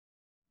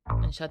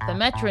And shut the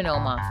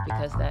metronome off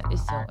because that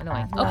is so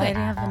annoying. Why Okay. do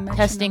you have the metronome?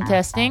 Testing.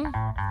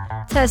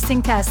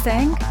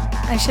 Testing.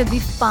 I should be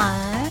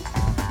fine.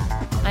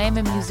 I am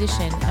a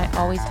musician. I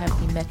always have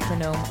the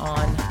metronome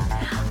on.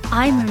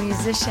 I'm a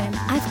musician.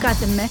 I've got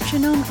the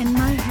metronome in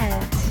my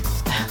head.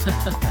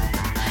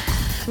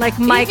 Like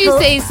Michael. If you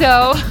say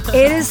so.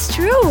 It is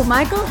true.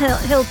 Michael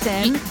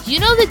Hilton. Do you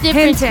know the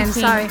difference Hinton,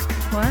 between... sorry.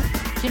 What?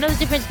 Do you know the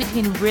difference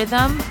between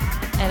rhythm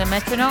and a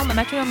metronome? A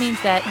metronome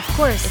means that, Of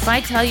course. if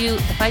I tell you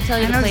to play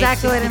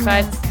exactly what it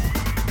 65, means.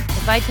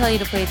 if I tell you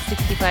to play at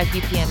 65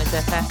 BPM, is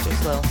that fast or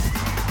slow?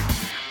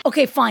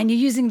 Okay, fine. You're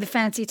using the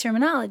fancy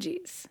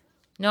terminologies.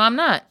 No, I'm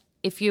not.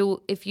 If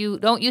you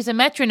don't use a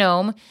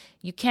metronome,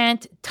 you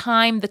can't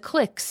time the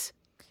clicks.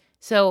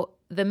 So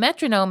the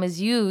metronome is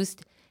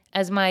used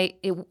as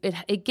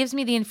it gives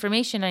me the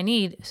information I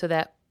need so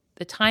that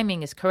the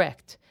timing is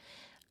correct.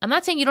 I'm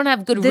not saying you don't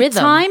have good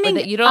rhythm, or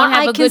that you don't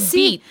have a good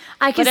beat.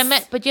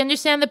 But you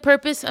understand the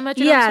purpose of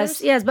metronome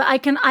serves? Yes, but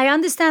I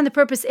understand the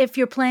purpose if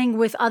you're playing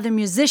with other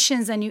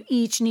musicians and you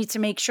each need to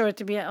make sure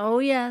to be. Oh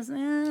yes.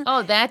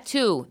 Oh, that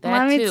too. But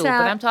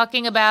I'm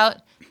talking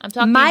Michael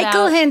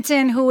about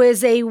Hinton, who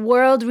is a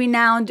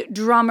world-renowned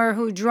drummer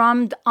who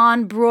drummed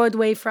on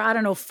Broadway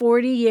for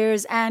 40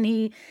 years, and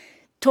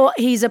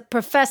he's a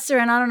professor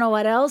and I don't know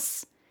what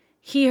else.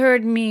 He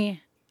heard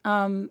me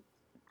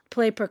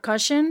play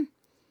percussion.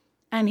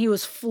 And he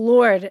was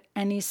floored,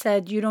 and he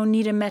said, "You don't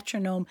need a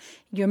metronome.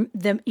 You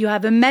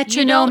have a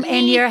metronome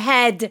in your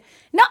head."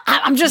 No,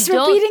 I'm just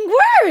repeating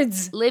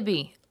words.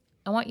 Libby,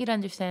 I want you to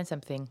understand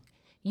something.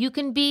 You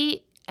can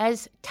be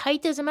as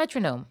tight as a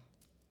metronome,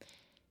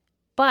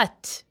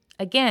 but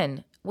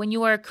again, when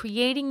you are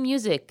creating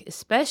music,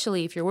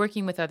 especially if you're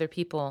working with other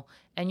people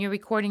and you're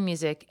recording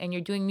music and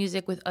you're doing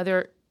music with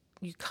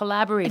you're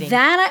collaborating.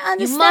 That I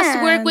understand. You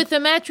must work with a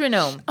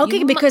metronome.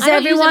 Okay, because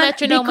everyone has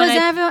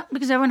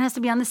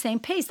to be on the same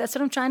pace. That's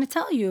what I'm trying to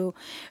tell you.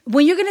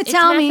 When you're going to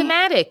tell me...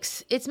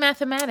 It's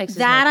mathematics.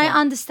 That I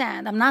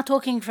understand. I'm not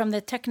talking from the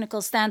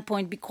technical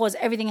standpoint because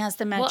everything has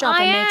to match up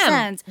and make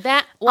sense.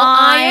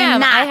 I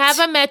am. I have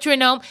a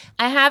metronome.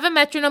 I have a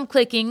metronome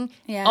clicking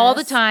all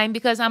the time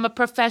because I'm a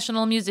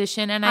professional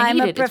musician and I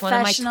need it. It's one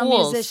of my tools. I'm a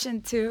professional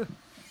musician too.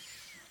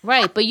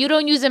 Right, but you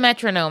don't use a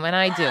metronome, and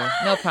I do.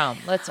 No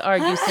problem. Let's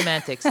argue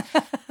semantics.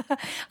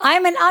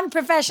 I'm an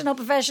unprofessional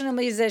professional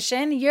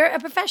musician. You're a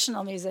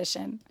professional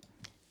musician.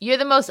 You're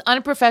the most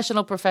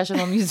unprofessional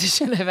professional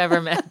musician I've ever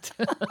met.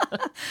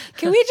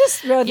 Can we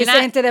just throw this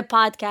into the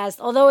podcast?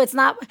 Although it's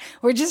not,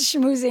 we're just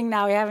schmoozing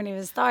now. We haven't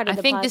even started the podcast.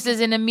 I think this is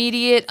an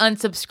immediate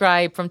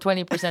unsubscribe from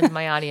 20% of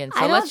my audience.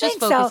 So let's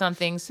just focus on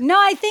things. No,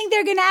 I think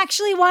they're going to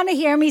actually want to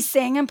hear me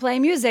sing and play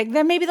music.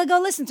 Then maybe they'll go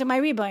listen to my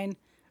rewind.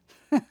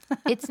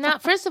 It's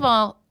not. First of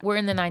all, we're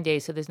in the 9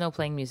 days, so there's no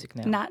playing music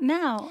now. Not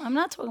now. I'm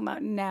not talking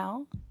about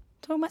now. I'm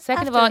talking about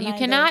Second of all, you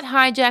cannot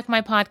hijack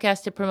my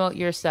podcast to promote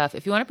your stuff.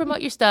 If you want to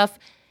promote your stuff,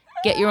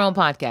 get your own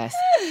podcast.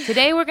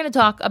 Today we're going to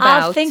talk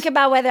about... I'll think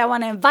about whether I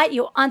want to invite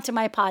you onto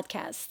my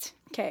podcast.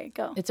 Okay,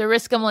 go. It's a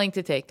risk I'm willing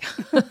to take.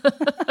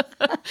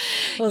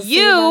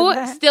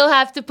 You still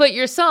have to put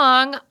your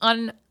song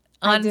on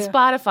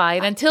Spotify,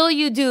 and until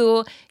you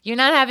do, you're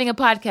not having a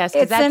podcast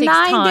because that takes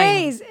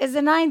time. It's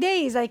the 9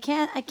 days. I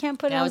can't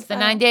put it on. Now it's the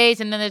 9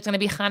 days, and then there's going to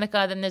be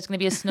Hanukkah, then there's going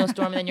to be a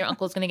snowstorm, and then your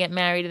uncle's going to get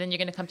married, and then you're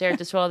going to come to Eretz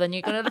Yisrael, then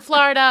you're going to go to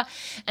Florida,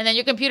 and then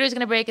your computer's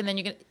going to break, and then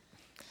you're going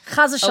to...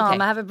 Chaz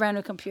v'shalom, I have a brand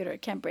new computer.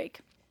 It can't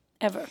break.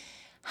 Ever.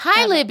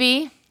 Hi, Ever.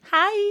 Libby.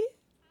 Hi.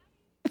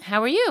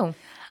 How are you?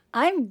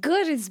 I'm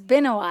good. It's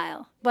been a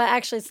while. But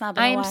actually, it's not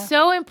been a while. I am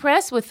so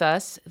impressed with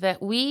us that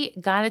we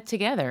got it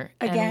together.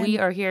 Again. And we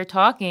are here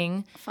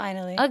talking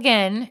finally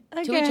again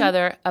to each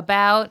other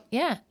about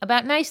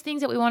nice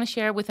things that we want to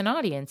share with an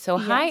audience. So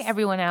hi,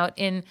 everyone out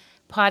in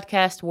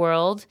podcast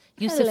world,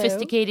 you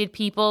sophisticated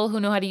people who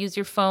know how to use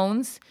your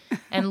phones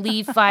and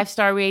leave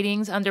 5-star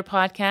ratings under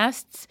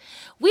podcasts.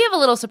 We have a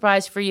little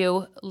surprise for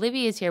you.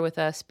 Libby is here with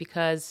us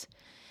because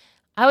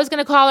I was going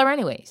to call her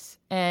anyways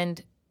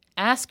and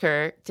ask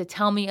her to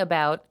tell me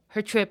about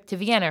her trip to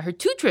Vienna, her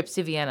 2 trips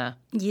to Vienna.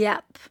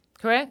 Yep.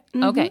 Correct?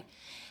 Mm-hmm. Okay.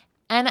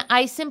 And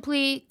I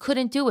simply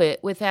couldn't do it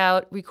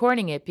without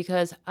recording it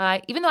because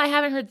even though I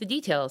haven't heard the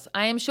details,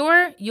 I am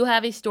sure you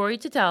have a story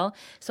to tell.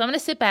 So I'm going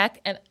to sit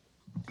back and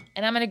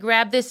I'm going to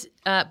grab this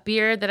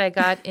beer that I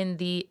got in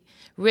the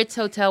Ritz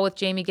Hotel with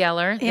Jamie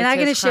Geller. You're not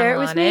going to share it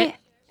with me?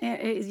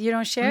 You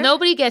don't share?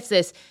 Nobody gets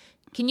this.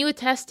 Can you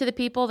attest to the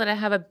people that I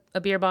have a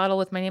beer bottle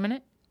with my name in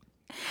it?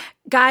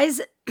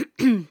 Guys,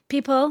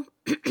 people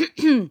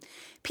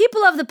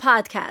of the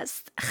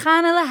podcast,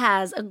 Chanela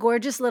has a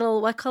gorgeous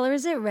little, what color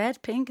is it?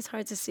 Red, pink? It's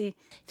hard to see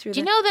through. Do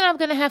you know that I'm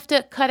going to have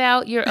to cut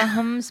out your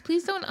ahums?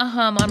 Please don't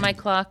ahum on my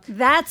clock.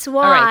 That's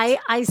why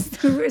I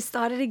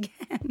started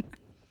again.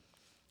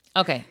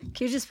 Okay.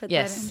 Can you just put that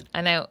in? Yes,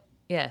 I know.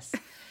 Yes.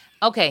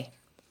 Okay.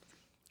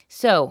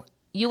 So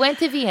you went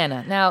to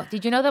Vienna. Now,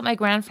 did you know that my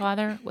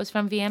grandfather was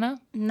from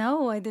Vienna?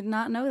 No, I did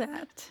not know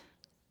that.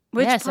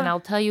 Which yes, part? And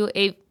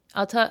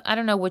I'll tell, I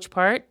don't know which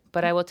part,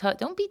 but I will tell,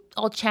 don't be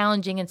all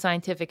challenging and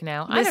scientific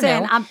now. Listen, I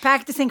don't know. I'm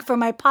practicing for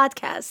my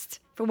podcast.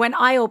 for when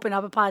I open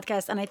up a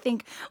podcast and I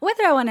think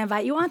whether I want to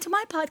invite you onto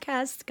my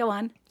podcast. Go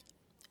on.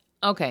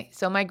 Okay,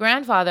 so my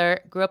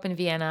grandfather grew up in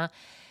Vienna,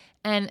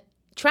 and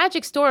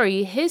tragic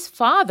story, his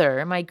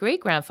father, my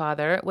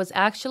great-grandfather, was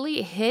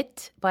actually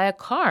hit by a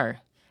car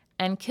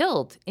and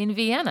killed in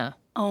Vienna.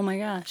 Oh my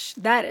gosh,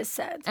 that is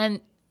sad.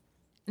 And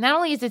not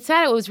only is it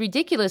sad, it was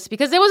ridiculous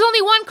because there was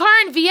only one car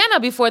in Vienna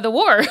before the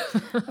war.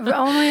 Oh my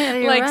God,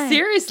 you're like, right.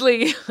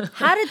 seriously.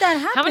 How did that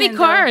happen? How many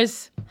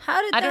cars?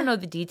 I don't know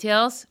the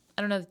details.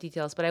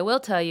 But I will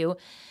tell you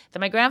that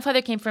my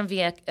grandfather came from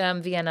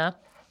Vienna.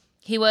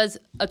 He was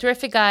a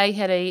terrific guy. He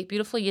had a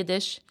beautiful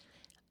Yiddish.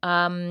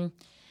 And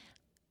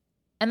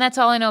that's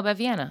all I know about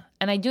Vienna.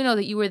 And I do know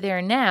that you were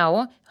there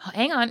now.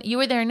 Hang on. You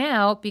were there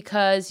now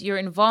because you're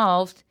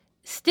involved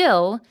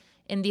still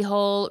in the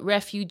whole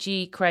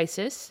refugee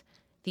crisis,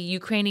 the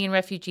Ukrainian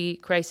refugee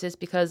crisis,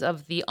 because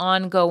of the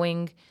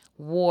ongoing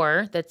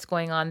war that's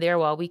going on there.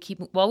 While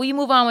we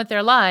move on with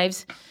their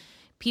lives,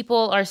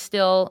 people are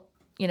still,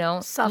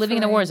 living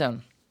in a war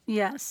zone.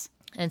 Yes.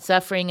 And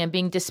suffering and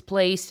being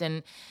displaced.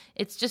 And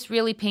it's just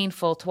really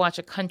painful to watch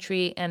a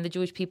country and the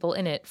Jewish people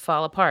in it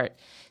fall apart.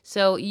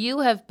 So you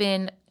have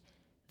been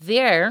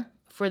there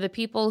for the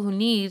people who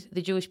need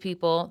the Jewish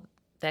people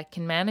that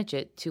can manage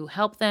it, to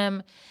help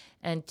them.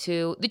 And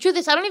the truth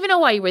is, I don't even know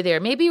why you were there.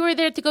 Maybe you were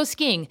there to go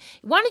skiing.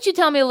 Why don't you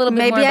tell me a little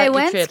bit more about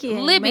your trip? Skiing.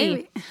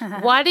 Libby,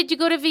 why did you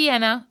go to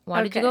Vienna?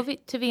 Why did you go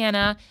to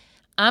Vienna?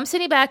 I'm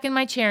sitting back in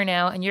my chair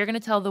now, and you're going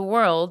to tell the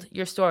world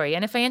your story.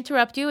 And if I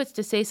interrupt you, it's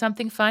to say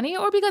something funny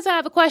or because I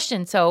have a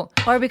question. So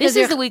this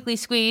is the Weekly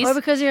Squeeze. Or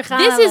because you're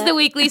Chanala. This is the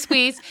Weekly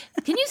Squeeze.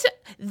 Can you say,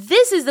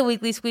 this is the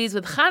Weekly Squeeze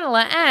with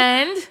Chanala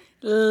and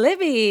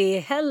Libby.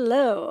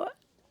 Hello.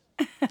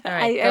 All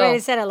right, I already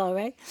said hello,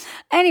 right?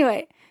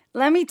 Anyway,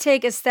 let me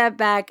take a step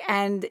back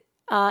and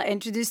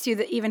introduce to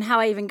you even how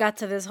I even got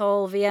to this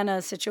whole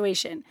Vienna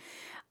situation.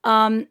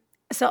 So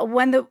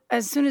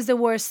as soon as the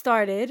war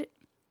started,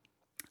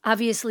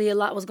 obviously a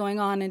lot was going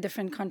on in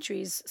different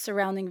countries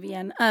surrounding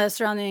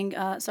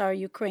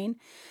Ukraine.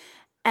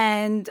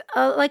 And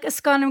like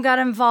Askanim got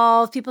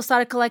involved, people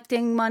started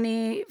collecting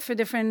money for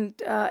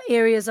different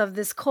areas of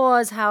this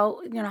cause.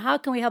 How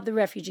can we help the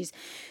refugees?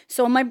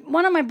 So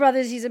one of my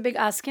brothers, he's a big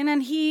Askin,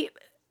 and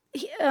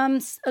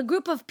a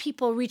group of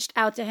people reached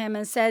out to him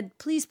and said,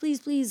 please,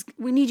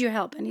 we need your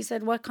help. And he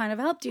said, what kind of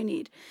help do you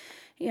need?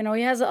 He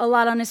has a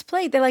lot on his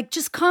plate. They're like,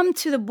 just come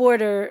to the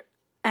border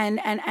and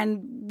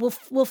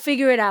we'll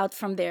figure it out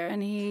from there.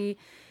 And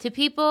to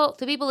people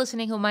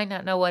listening who might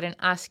not know what an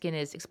askin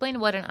is, explain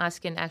what an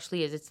askin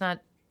actually is. It's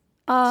not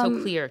so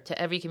clear to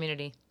every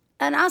community.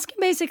 An askin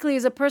basically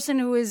is a person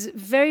who is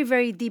very,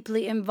 very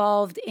deeply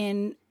involved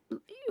in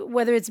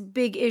whether it's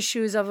big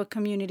issues of a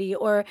community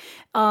or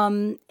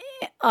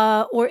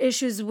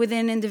issues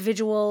within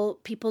individual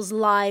people's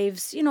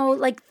lives,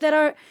 like that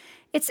are.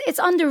 It's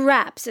under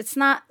wraps. It's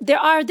not. There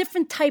are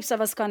different types of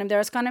askanim. There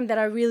are askanim that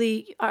are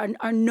really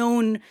are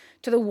known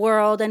to the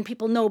world and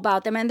people know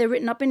about them, and they're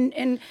written up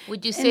in.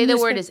 Would you say the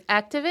word is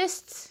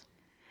activists?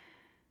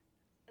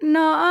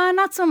 No,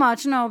 not so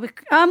much. No.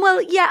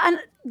 Well, yeah, and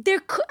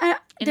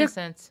in a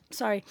sense.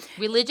 Sorry.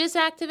 Religious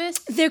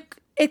activists.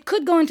 It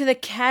could go into the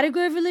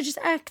category of religious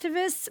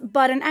activists,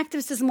 but an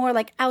activist is more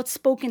like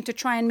outspoken to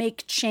try and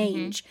make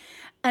change.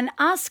 Mm-hmm. An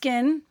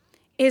askin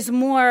is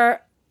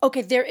more.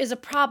 Okay, there is a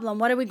problem.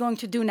 What are we going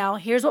to do now?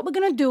 Here's what we're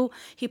going to do.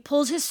 He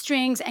pulls his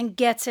strings and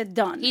gets it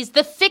done. He's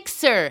the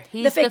fixer.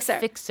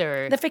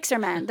 The fixer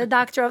man, the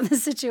doctor of the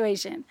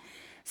situation.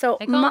 So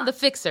they call him the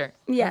fixer.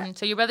 Yeah. Mm-hmm.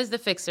 So your brother's the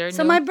fixer.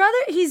 So my brother,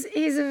 he's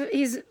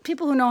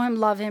people who know him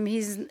love him.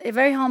 He's a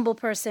very humble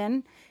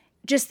person.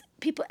 Just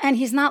people, and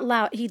he's not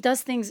loud. He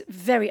does things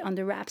very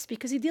under wraps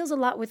because he deals a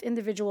lot with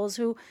individuals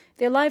who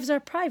their lives are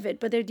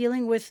private, but they're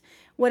dealing with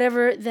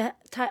whatever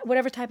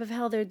type of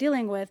hell they're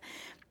dealing with.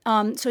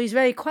 So he's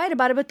very quiet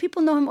about it, but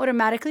people know him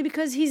automatically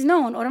because he's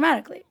known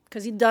automatically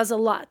because he does a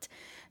lot.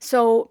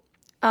 So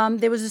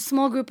there was a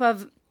small group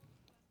of,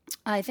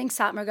 I think,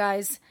 Satmar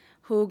guys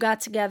who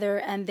got together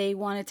and they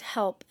wanted to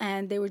help,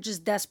 and they were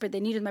just desperate. They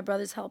needed my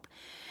brother's help.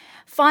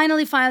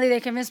 Finally, they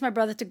convinced my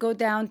brother to go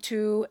down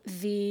to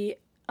the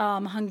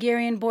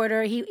Hungarian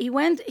border. He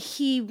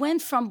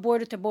went from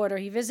border to border.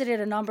 He visited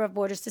a number of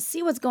borders to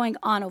see what's going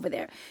on over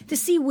there, to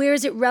see where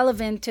is it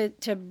relevant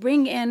to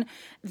bring in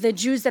the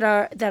Jews that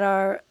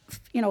are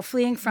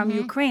fleeing from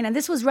Ukraine. And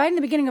this was right in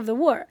the beginning of the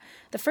war,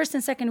 the first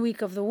and second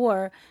week of the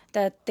war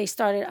that they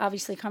started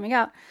obviously coming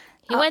out.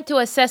 He went to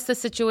assess the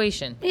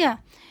situation. Yeah.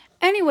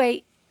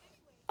 Anyway,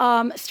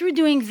 through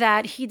doing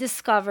that, he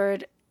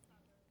discovered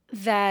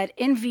that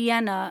in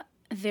Vienna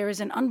there is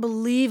an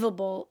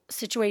unbelievable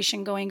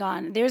situation going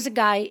on. There's a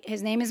guy,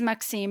 his name is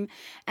Maxim,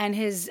 and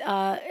his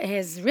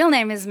real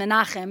name is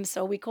Menachem,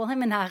 so we call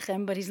him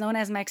Menachem, but he's known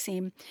as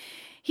Maxim.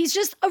 He's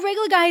just a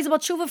regular guy. He's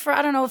about tshuva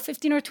for,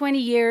 15 or 20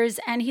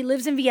 years, and he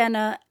lives in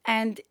Vienna,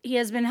 and he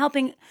has been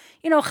helping,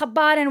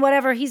 Chabad and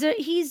whatever.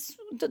 He's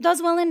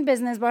does well in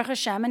business, Baruch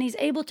Hashem, and he's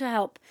able to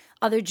help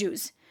other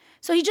Jews.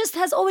 So he just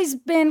has always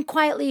been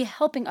quietly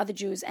helping other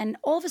Jews, and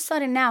all of a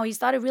sudden now he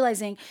started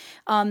realizing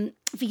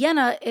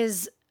Vienna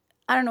is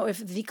I don't know if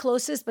the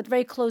closest, but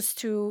very close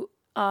to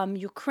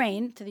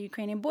Ukraine, to the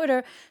Ukrainian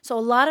border. So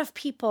a lot of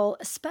people,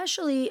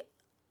 especially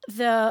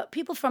the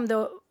people from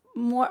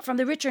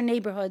the richer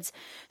neighborhoods,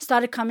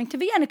 started coming to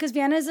Vienna because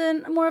Vienna is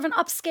more of an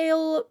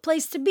upscale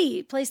place to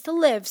be, place to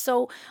live.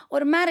 So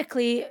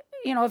automatically,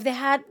 if they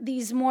had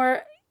these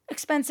more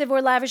expensive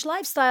or lavish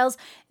lifestyles,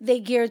 they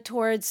geared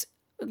towards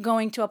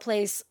going to a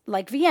place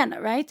like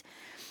Vienna, right?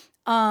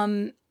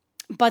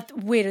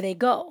 But where do they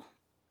go?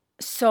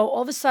 So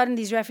all of a sudden,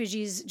 these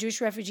refugees,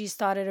 Jewish refugees,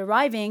 started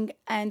arriving,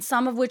 and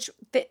some of which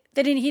he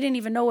didn't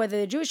even know whether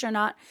they're Jewish or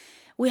not.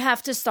 We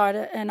have to start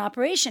an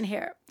operation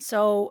here.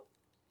 So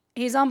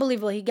he's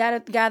unbelievable. He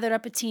gathered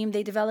up a team.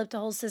 They developed a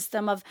whole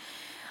system of,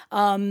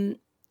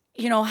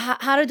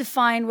 how to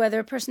define whether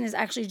a person is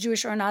actually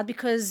Jewish or not,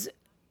 because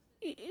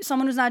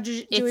someone who's not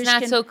Jewish, it's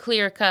not so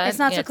clear cut. It's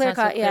not so clear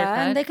cut,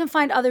 and they can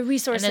find other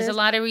resources. And there's a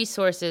lot of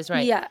resources,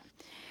 right? Yeah.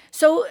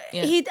 So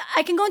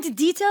I can go into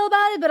detail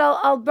about it, but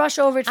I'll brush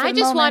over it for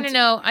the moment.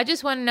 I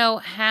just want to know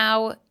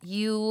how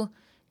you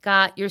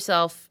got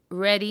yourself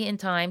ready in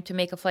time to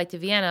make a flight to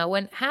Vienna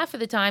when half of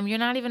the time you're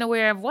not even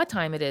aware of what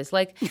time it is.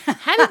 Like,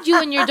 how did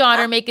you and your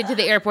daughter make it to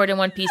the airport in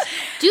one piece?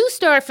 Do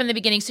start from the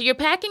beginning. So you're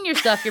packing your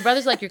stuff. Your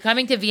brother's like, you're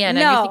coming to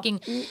Vienna. No. And you're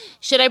thinking,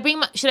 should I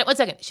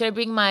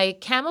bring my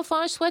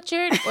camouflage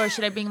sweatshirt or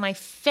should I bring my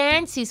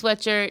fancy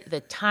sweatshirt, the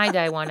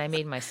tie-dye one I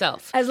made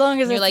myself? As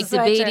long as you're it's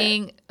like a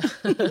debating.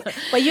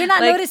 But you're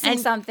not noticing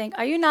something.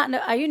 Are you not?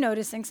 Are you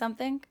noticing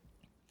something?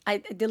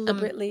 I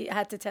deliberately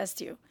had to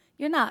test you.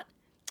 You're not.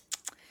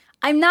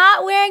 I'm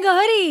not wearing a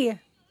hoodie.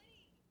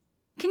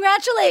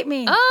 Congratulate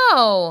me.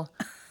 Oh,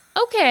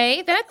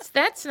 okay.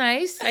 That's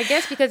nice. I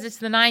guess because it's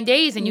the 9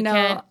 days and you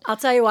can't. I'll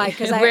tell you why.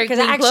 Because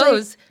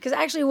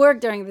I actually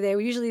work during the day.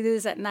 We usually do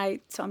this at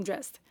night, so I'm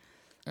dressed.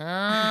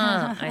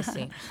 Ah, I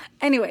see.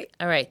 Anyway.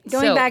 All right.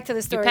 Going back to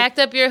the story. You packed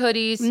up your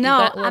hoodies.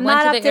 No, I'm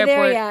not up to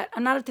there yet.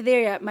 I'm not up to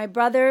there yet. My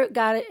brother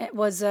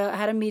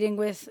had a meeting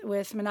with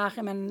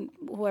Menachem and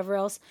whoever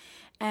else,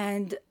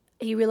 and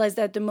he realized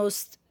that the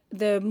most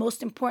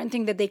important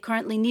thing that they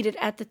currently needed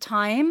at the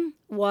time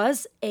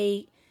was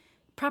a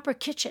proper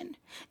kitchen.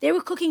 They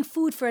were cooking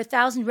food for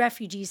 1,000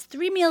 refugees,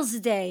 3 meals a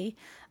day,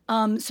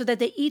 so that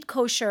they eat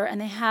kosher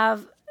and they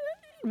have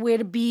where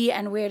to be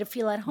and where to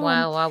feel at home.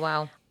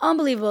 Wow.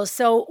 Unbelievable.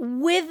 So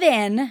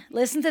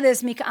listen to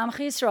this, Mika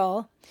Amcha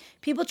Yisrael,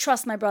 people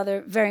trust my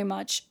brother very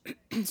much.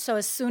 So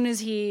as soon as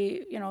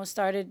he,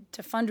 started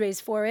to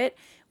fundraise for it,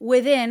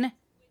 within,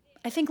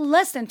 I think,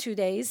 less than 2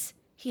 days,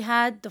 he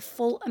had the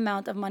full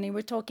amount of money.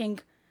 We're talking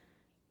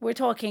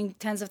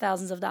tens of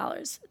thousands of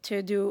dollars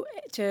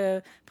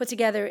to put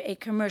together a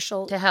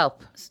commercial to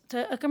help.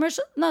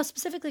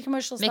 Specifically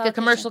commercial. Make a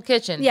commercial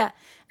kitchen. Yeah,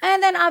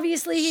 and then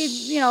obviously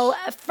he,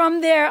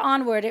 from there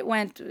onward it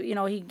went.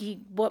 He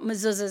bought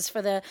mezuzahs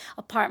for the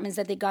apartments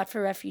that they got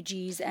for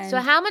refugees. And so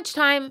how much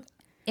time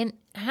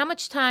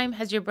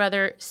has your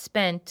brother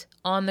spent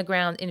on the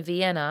ground in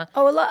Vienna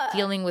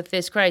dealing with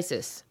this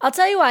crisis? I'll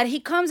tell you what, he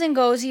comes and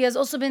goes. He has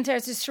also been to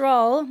Eretz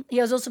Yisrael. He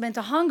has also been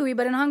to Hungary,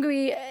 but in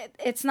Hungary,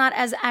 it's not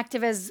as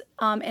active as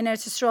in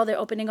Eretz Yisrael. They're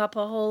opening up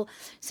a whole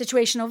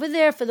situation over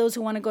there for those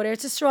who want to go to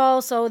Eretz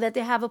Yisrael so that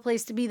they have a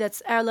place to be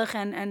that's erlich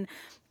and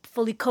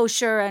fully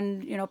kosher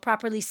and,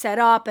 properly set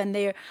up. And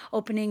they're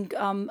opening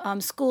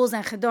schools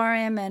and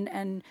chedorim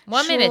and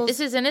 1 minute, this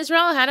is in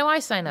Israel? How do I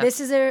sign up?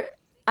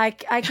 I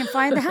can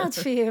find out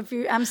for you if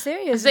you. I'm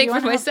serious. I'm saying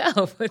for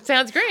myself. It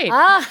sounds great.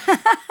 Wow. Is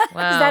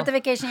Ah. that the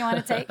vacation you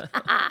want to take?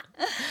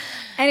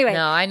 Anyway.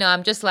 No, I know.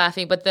 I'm just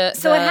laughing. But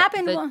what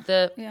happened?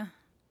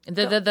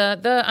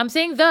 I'm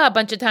saying a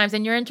bunch of times,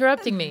 and you're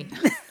interrupting me.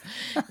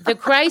 The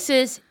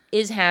crisis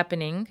is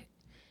happening.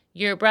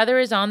 Your brother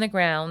is on the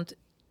ground,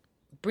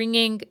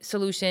 bringing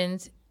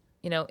solutions.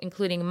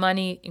 Including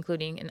money,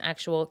 including an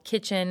actual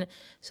kitchen,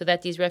 so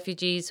that these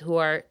refugees who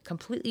are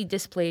completely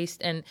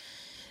displaced and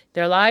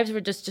their lives were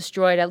just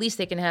destroyed, at least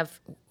they can have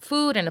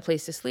food and a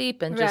place to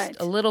sleep and just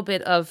a little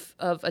bit of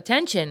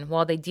attention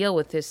while they deal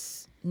with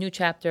this new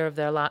chapter of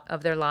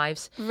their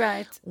lives.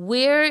 Right.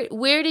 Where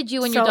did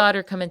you and your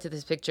daughter come into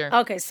this picture?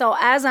 Okay, so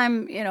as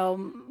I'm,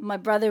 my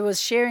brother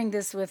was sharing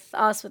this with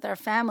us, with our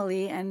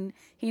family, and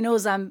he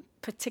knows I'm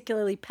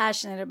particularly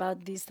passionate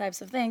about these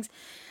types of things.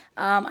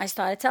 I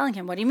started telling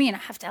him, what do you mean? I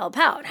have to help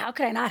out. How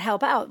could I not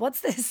help out?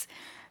 What's this?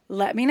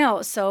 Let me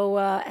know. So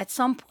at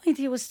some point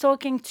he was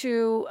talking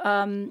to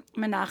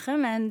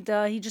Menachem, and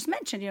he just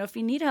mentioned, if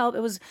you need help,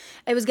 it was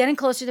getting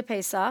closer to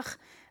Pesach,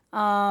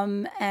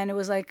 and it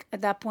was like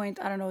at that point,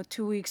 I don't know,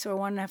 2 weeks or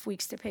 1.5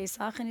 weeks to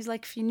Pesach, and he's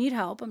like, if you need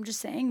help, I'm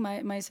just saying,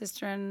 my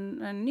sister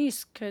and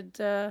niece could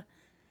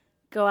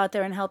go out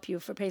there and help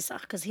you for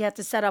Pesach, because he had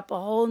to set up a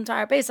whole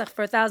entire Pesach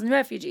for 1,000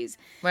 refugees.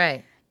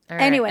 Right. All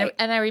right. Anyway,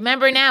 and I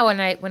remember now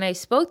when I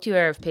spoke to you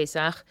Erev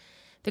Pesach,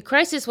 the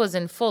crisis was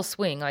in full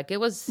swing. Like it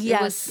was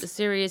a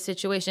serious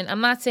situation.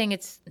 I'm not saying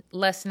it's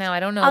less now. I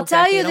don't know. I'll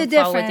tell you the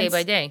difference. Follow it day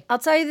by day. I'll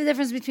tell you the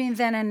difference between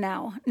then and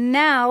now.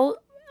 Now,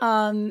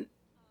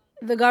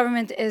 the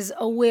government is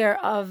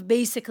aware of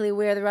basically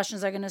where the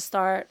Russians are going to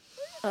start,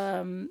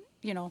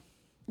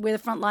 where the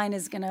front line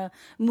is going to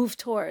move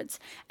towards.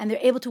 And they're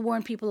able to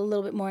warn people a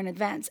little bit more in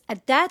advance.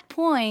 At that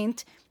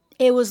point,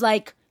 it was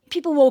like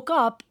people woke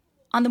up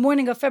on the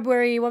morning of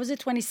February,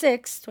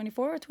 26,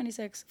 24 or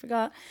 26, I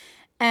forgot.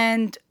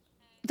 And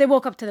they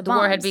woke up to the bombs. The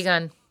war had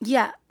begun.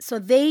 Yeah. So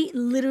they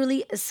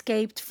literally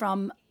escaped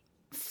from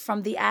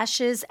the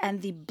ashes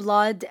and the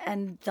blood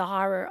and the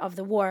horror of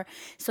the war.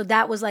 So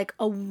that was like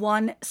a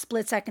one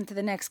split second to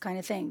the next kind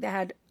of thing. They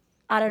had,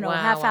 I don't know,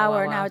 half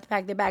hour, an hour to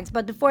pack their bags.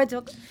 But before I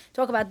talk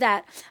about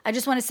that, I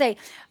just want to say,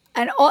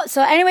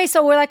 so anyway,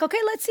 so we're like, okay,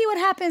 let's see what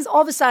happens.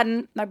 All of a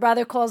sudden, my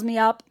brother calls me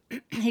up.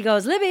 He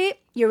goes, Libby,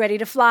 you ready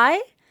to fly?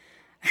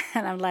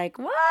 And I'm like,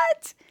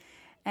 what?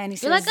 And he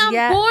says, you're like,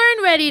 I'm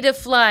born ready to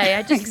fly.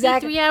 I just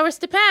need 3 hours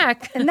to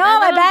pack. No,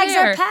 my bags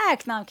are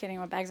packed. No, I'm kidding.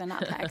 My bags are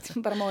not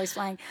packed, but I'm always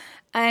flying.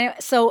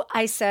 So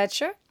I said,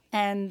 sure.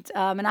 And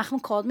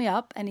Menachem called me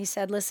up and he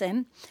said,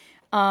 listen,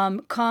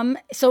 come.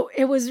 So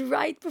it was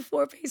right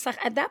before Pesach.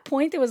 At that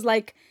point, it was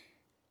like,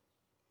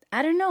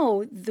 I don't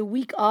know, the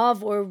week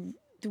of or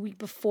the week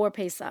before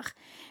Pesach.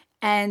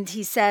 And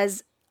he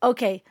says,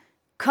 okay,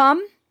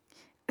 come.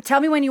 Tell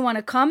me when you want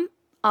to come.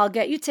 I'll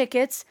get you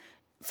tickets.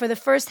 For the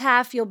first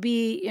half, you'll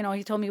be,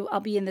 he told me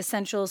I'll be in the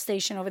central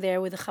station over there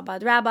with the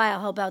Chabad rabbi.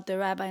 I'll help out the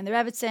rabbi and the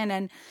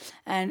Rebbitzin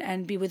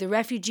and be with the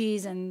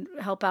refugees and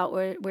help out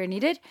where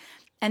needed.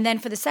 And then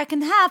for the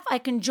second half, I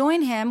can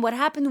join him. What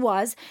happened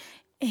was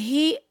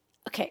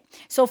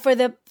so for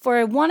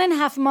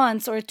 1.5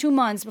 months or 2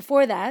 months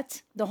before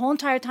that, the whole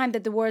entire time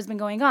that the war has been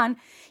going on,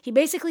 he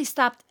basically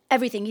stopped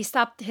everything. He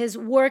stopped his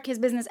work, his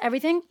business,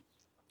 everything,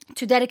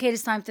 to dedicate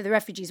his time to the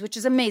refugees, which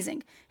is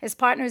amazing. His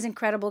partner is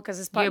incredible because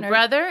his partner... Your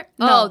brother?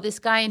 No, this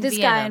guy in Vienna.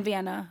 This guy in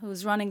Vienna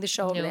who's running the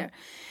show over there.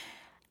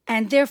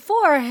 And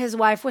therefore, his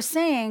wife was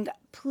saying,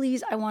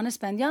 please, I want to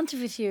spend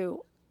Yontif with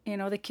you.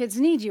 The kids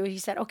need you. He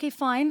said, okay,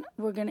 fine.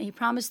 He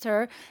promised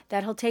her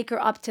that he'll take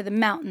her up to the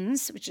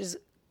mountains, which is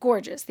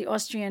gorgeous, the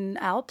Austrian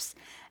Alps.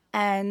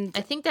 And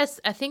I think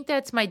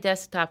that's my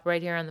desktop right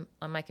here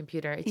on my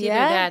computer. It's either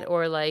that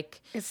or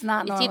it's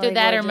not. It's either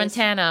that or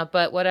Montana,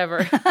 but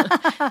whatever.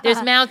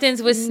 There's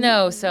mountains with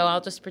snow, so I'll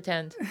just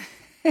pretend.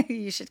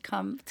 You should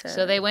come to.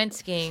 So they went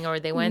skiing, or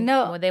they went.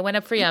 No, they went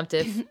up for Yom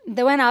Tov.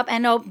 They went up,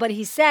 but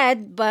he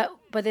said, but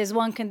there's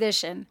one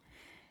condition.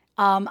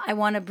 I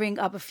want to bring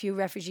up a few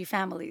refugee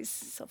families.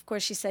 So of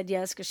course she said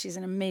yes because she's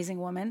an amazing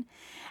woman,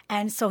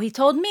 and so he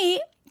told me.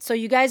 So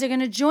you guys are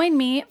going to join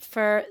me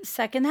for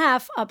second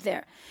half up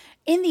there.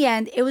 In the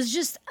end, it was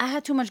just, I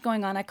had too much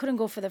going on. I couldn't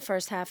go for the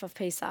first half of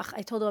Pesach.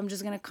 I told him I'm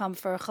just going to come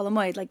for Chol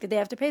Hamoed. Like the day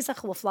after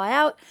Pesach, we'll fly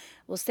out,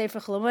 we'll stay for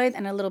Chol Hamoed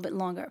and a little bit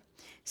longer.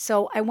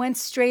 So I went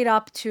straight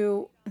up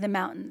to the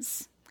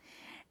mountains.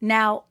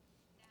 Now,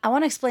 I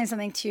want to explain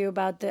something to you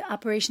about the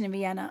operation in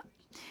Vienna.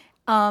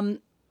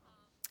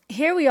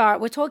 Here we are.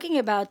 We're talking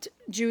about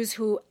Jews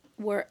who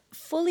were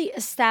fully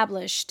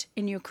established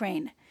in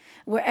Ukraine.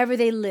 Wherever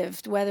they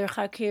lived, whether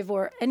Kharkiv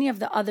or any of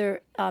the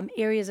other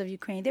areas of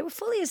Ukraine, they were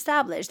fully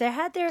established. They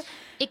had their...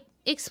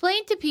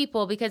 Explain to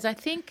people, because I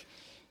think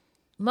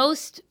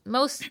most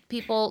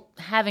people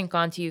haven't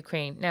gone to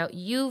Ukraine. Now,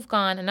 you've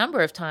gone a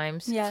number of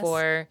times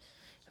for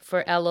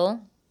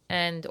Elul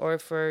or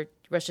for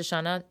Rosh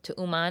Hashanah to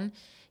Uman.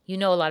 You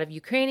know a lot of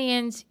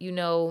Ukrainians. You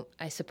know,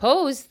 I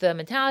suppose, the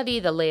mentality,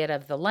 the layout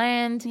of the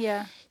land.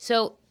 Yeah.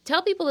 So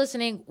tell people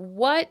listening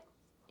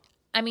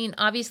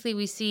obviously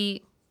we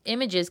see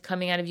images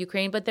coming out of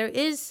Ukraine, but there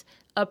is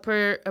a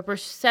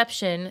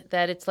perception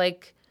that it's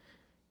like,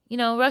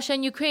 Russia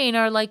and Ukraine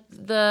are like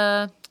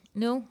what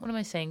am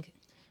I saying?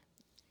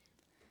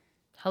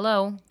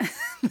 Hello?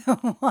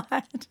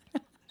 What?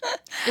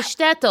 The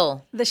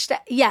shtetl.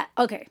 Yeah,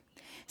 okay.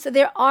 So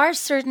there are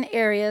certain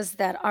areas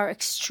that are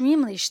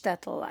extremely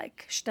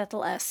shtetl-like,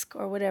 shtetl-esque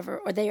or whatever,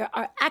 or they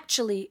are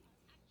actually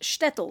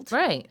shtettled.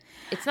 Right.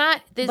 It's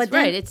not,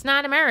 it's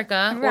not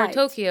America or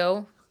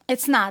Tokyo.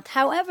 It's not.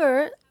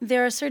 However,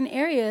 there are certain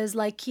areas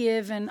like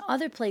Kiev and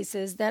other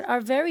places that are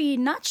very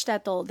not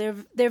shtetl.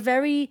 They're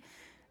very,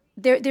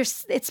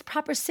 it's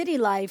proper city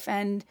life,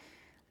 and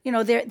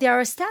they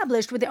are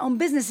established with their own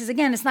businesses.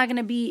 Again, it's not going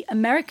to be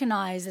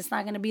Americanized. It's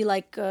not going to be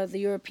like the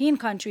European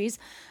countries,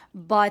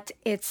 but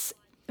it's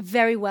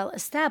very well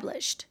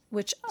established.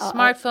 Which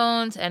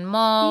smartphones and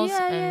malls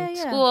and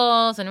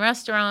schools and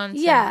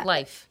restaurants and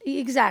life.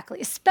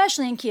 Exactly,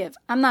 especially in Kiev.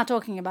 I'm not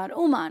talking about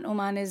Uman.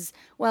 Uman is,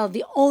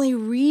 the only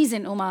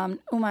reason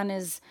Uman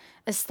is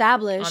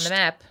established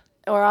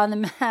on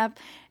the map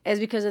is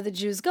because of the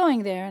Jews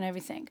going there and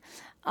everything.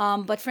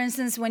 But for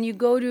instance, when you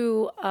go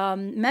to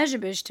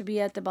Mezhebish to be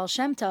at the Baal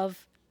Shem Tov,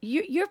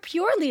 you're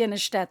purely in a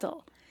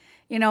shtetl.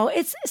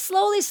 It's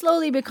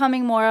slowly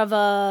becoming more of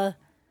a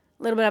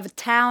little bit of a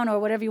town or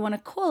whatever you want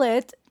to call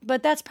it,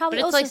 but that's probably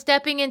But it's like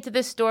stepping into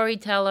the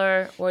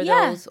storyteller or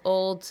those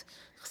old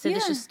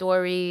Chassidish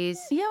stories.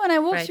 Yeah, when I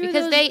walked through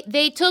because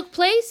they took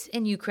place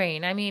in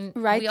Ukraine. I mean,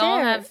 we all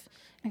have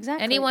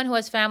anyone who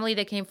has family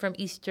that came from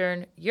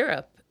Eastern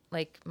Europe,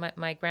 like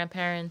my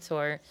grandparents,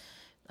 or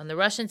on the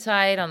Russian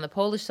side, on the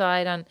Polish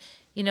side,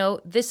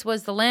 this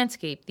was the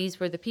landscape. These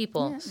were the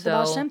people. Yeah, So the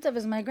Baal Shem Tov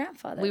is my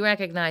grandfather. we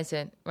recognize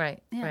it.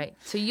 Right, right.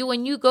 So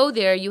when you go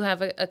there, you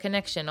have a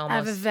connection almost. I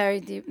have a very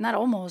deep, not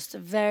almost, a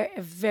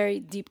very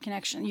deep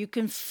connection. You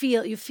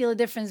feel a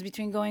difference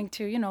between going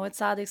to, a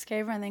Tzaddik's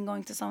cave and then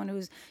going to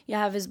someone you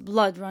have his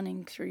blood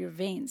running through your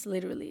veins,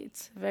 literally.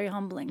 It's very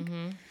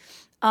humbling.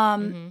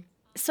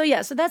 So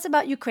that's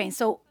about Ukraine.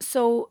 So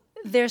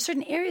there are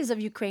certain areas of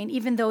Ukraine,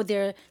 even though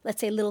they're, let's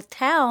say, little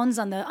towns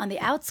on the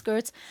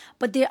outskirts,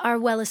 but they are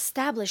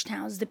well-established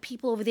towns. The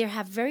people over there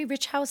have very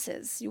rich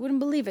houses. You wouldn't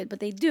believe it,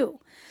 but they do.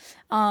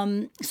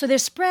 So they're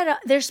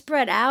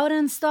spread out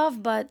and stuff,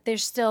 but they're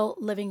still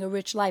living a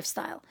rich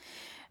lifestyle.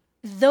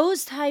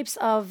 Those types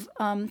of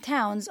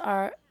towns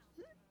are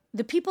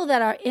the people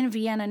that are in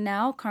Vienna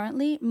now.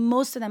 Currently,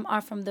 most of them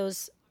are from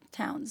those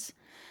towns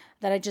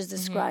that I just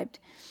described.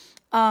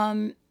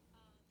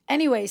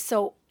 Anyway,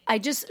 so.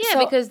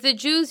 Because the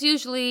Jews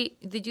usually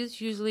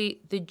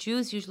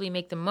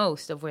make the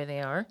most of where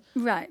they are,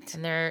 right?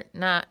 And they're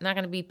not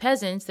going to be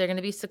peasants. They're going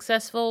to be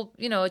successful,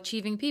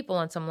 achieving people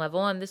on some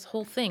level. And this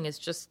whole thing is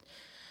just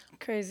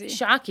crazy,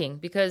 shocking.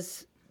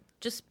 Because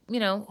just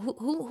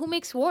who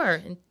makes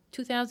war in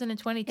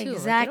 2022?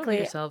 Exactly. Like,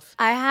 yourself.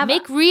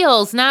 Make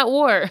reels, not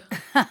war.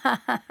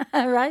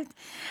 Right.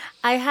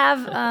 I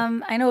have.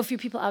 I know a few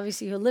people,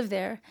 obviously, who live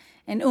there.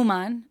 In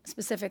Uman,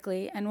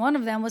 specifically. And one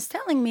of them was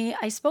telling me,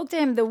 I spoke to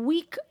him the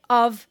week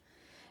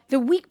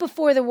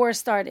before the war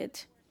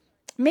started.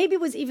 Maybe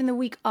it was even the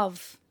week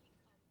of.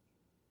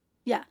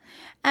 Yeah.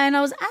 And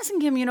I was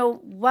asking him,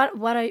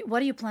 what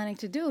are you planning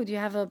to do? Do you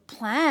have a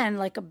plan,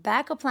 like a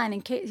backup plan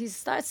in case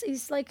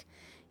he's like,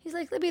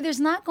 Libby, there's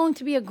not going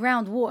to be a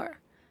ground war.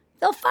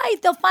 They'll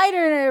fight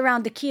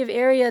around the Kiev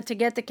area to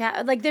get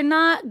they're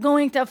not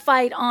going to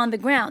fight on the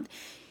ground.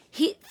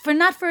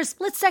 Not for a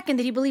split second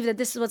did he believe that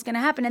this is what's going to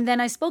happen. And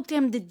then I spoke to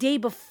him the day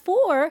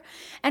before,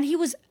 and he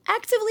was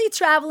actively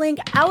traveling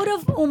out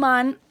of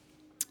Uman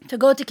to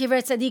go to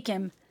Kivrei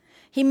Tzadikim.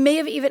 He may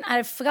have even,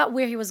 I forgot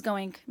where he was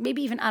going,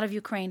 maybe even out of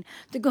Ukraine,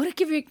 to go to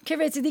Kivrei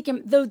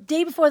Tzadikim the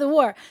day before the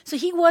war. So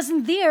he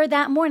wasn't there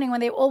that morning when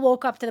they all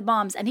woke up to the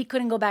bombs, and he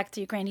couldn't go back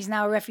to Ukraine. He's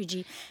now a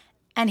refugee,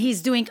 and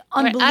he's doing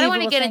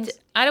unbelievable things.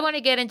 I don't want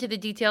to get into the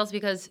details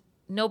because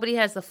nobody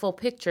has the full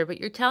picture, but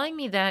you're telling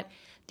me that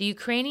the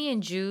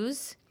Ukrainian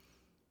Jews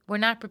were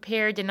not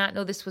prepared, did not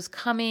know this was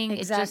coming.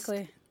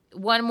 Exactly.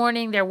 One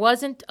morning there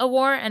wasn't a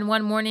war, and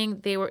one morning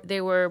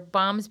they were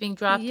bombs being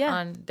dropped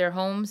on their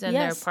homes and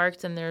their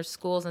parks and their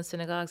schools and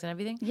synagogues and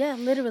everything. Yeah,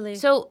 literally.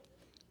 So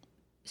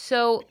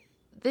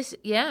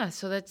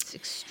that's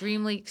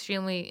extremely,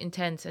 extremely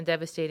intense and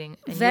devastating.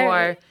 And you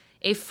are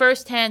a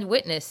first-hand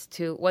witness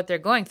to what they're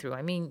going through.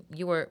 I mean,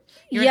 you're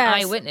an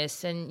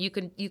eyewitness, and you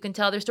can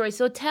tell their story.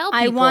 So tell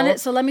people.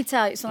 So let me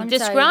tell you.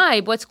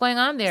 Describe what's going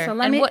on there.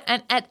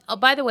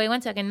 By the way,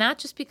 one second. Not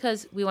just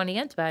because we want to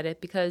yent about it,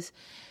 because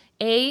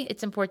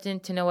it's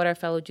important to know what our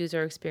fellow Jews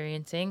are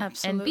experiencing,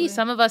 absolutely. And B,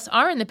 some of us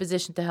are in the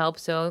position to help.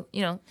 So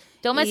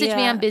don't message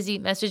me. I'm busy.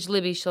 Message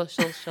Libby. She'll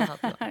help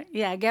you.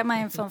 Yeah, get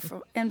my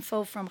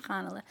info from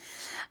Hanale.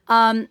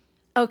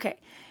 Okay.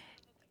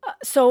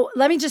 So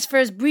let me just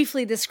first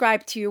briefly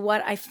describe to you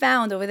what I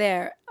found over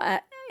there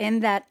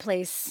in that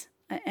place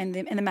in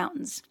the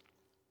mountains.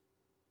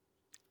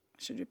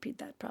 I should repeat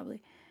that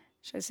probably.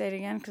 Should I say it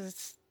again? Because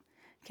it's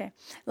okay.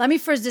 Let me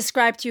first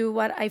describe to you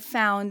what I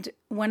found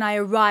when I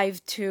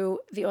arrived to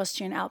the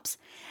Austrian Alps.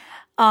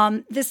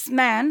 This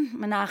man,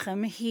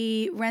 Menachem,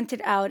 he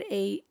rented out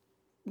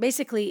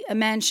basically a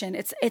mansion.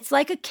 It's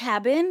like a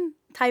cabin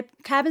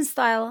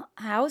style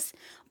house,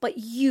 but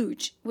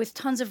huge with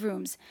tons of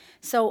rooms.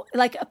 So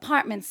like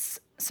apartments,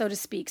 so to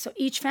speak. So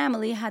each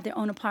family had their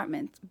own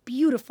apartment.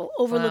 Beautiful,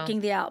 overlooking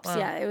the Alps. Wow.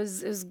 Yeah, it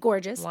was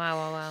gorgeous.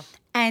 Wow.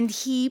 And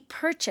he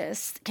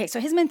purchased, so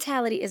his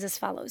mentality is as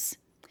follows.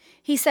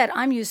 He said,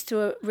 I'm used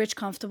to a rich,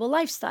 comfortable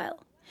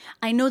lifestyle.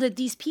 I know that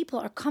these people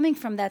are coming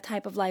from that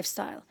type of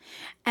lifestyle.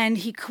 And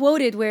he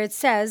quoted where it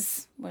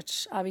says,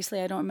 which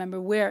obviously I don't remember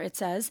where it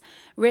says,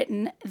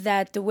 written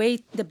that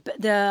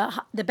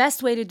the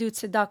best way to do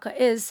tzedakah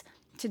is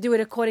to do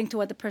it according to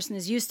what the person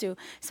is used to.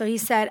 So he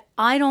said,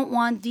 I don't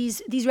want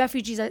these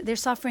refugees, they're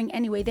suffering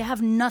anyway. They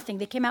have nothing.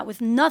 They came out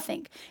with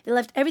nothing. They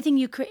left everything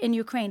in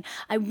Ukraine.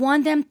 I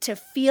want them to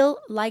feel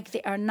like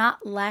they are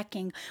not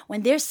lacking.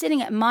 When they're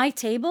sitting at my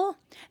table,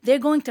 they're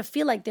going to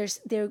feel like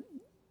they're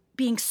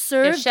being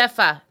served. They're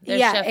shefa.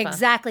 Shefa.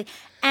 Exactly.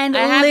 And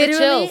I have the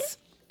chills.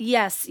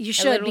 Yes, you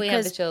should, because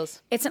have the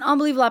chills. It's an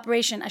unbelievable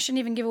operation. I shouldn't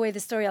even give away the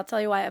story. I'll tell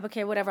you why.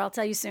 Okay, whatever. I'll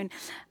tell you soon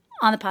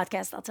on the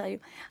podcast. I'll tell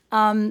you.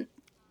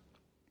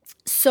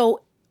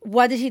 So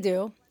what did he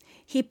do?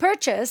 He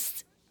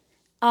purchased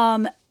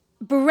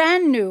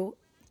brand new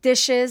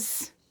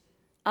dishes,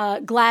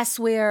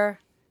 glassware,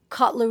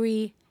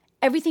 cutlery,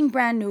 everything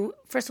brand new.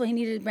 First of all, he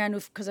needed it brand new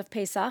because of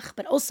Pesach,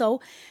 but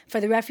also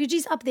for the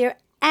refugees up there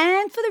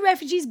and for the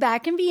refugees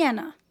back in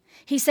Vienna.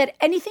 He said,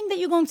 anything that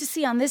you're going to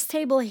see on this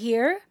table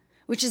here,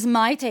 which is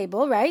my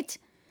table, right?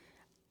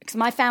 Because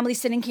my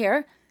family's sitting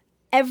here.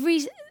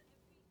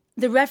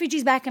 The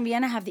refugees back in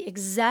Vienna have the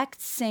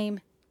exact same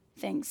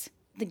things.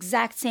 the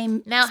exact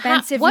same now,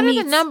 expensive what meats.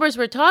 are the numbers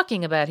we're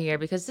talking about here?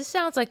 Because this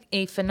sounds like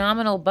a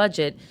phenomenal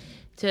budget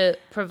to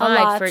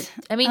provide for.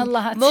 I mean,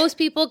 most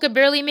people could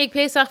barely make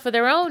Pesach for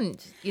their own,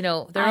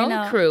 their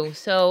own crew.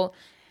 So,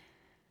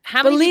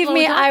 how many Believe people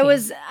me, are we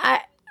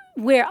talking?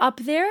 We're up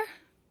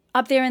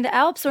there in the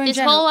Alps, or in this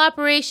general? whole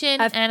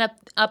operation and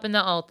up in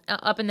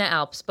the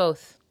Alps,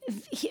 both.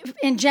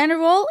 In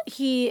general,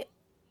 he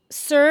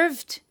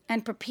served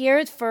and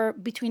prepared for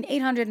between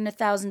 800 and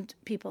 1,000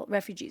 people,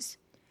 refugees.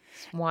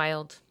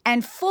 Wild.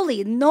 And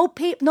fully, no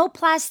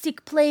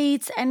plastic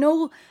plates and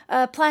no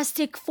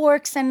plastic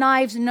forks and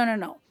knives.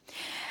 No.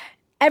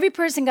 Every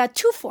person got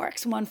 2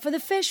 forks, one for the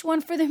fish, one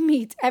for the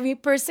meat. Every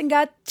person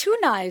got 2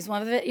 knives,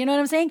 one for the, you know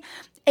what I'm saying?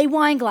 A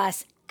wine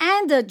glass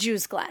and a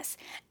juice glass.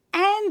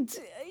 And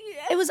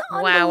it was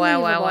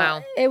unbelievable.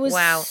 Wow. It was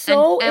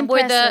so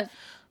impressive.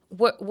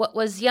 What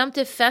was Yom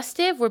Tov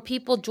festive? Were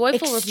people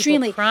joyful?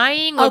 Extremely. Were people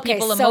crying? Were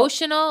people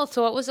emotional?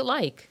 So what was it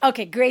like?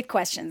 Okay, great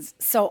questions.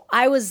 So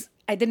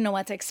I didn't know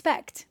what to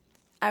expect.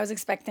 I was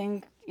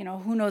expecting,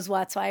 who knows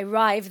what. So I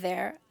arrived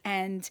there,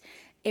 and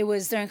it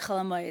was during Chol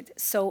HaMoed.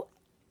 So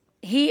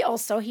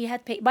he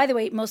had paid. By the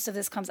way, most of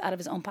this comes out of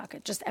his own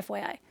pocket, just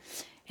FYI.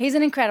 He's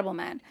an incredible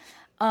man.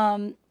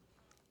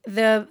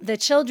 The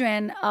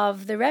children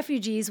of the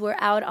refugees were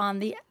out on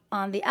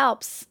the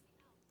Alps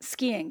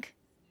skiing.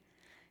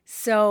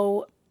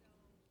 So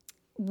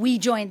we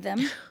joined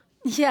them.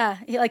 Yeah,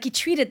 he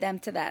treated them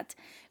to that.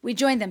 We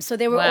joined them. So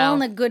they were all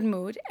in a good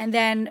mood. And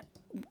then,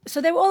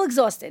 so they were all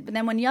exhausted. But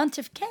then when Yom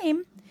Tov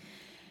came,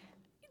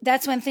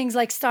 that's when things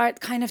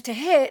start kind of to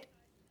hit.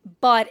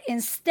 But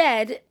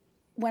instead,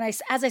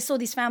 as I saw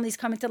these families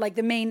come into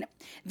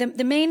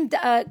the main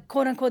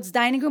quote unquote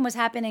dining room was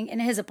happening in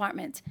his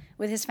apartment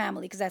with his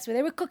family, because that's where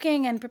they were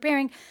cooking and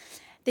preparing.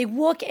 They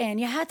walk in,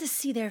 you had to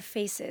see their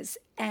faces.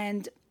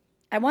 And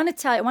I want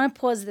to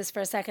pause this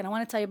for a second. I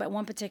want to tell you about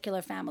one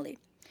particular family.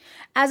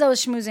 As I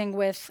was schmoozing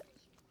with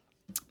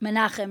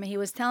Menachem, he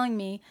was telling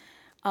me,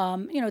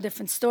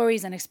 different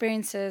stories and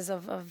experiences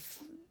of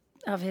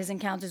his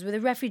encounters with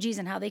the refugees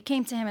and how they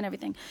came to him and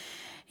everything.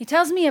 He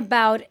tells me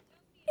about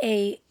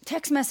a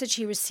text message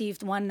he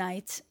received one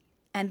night,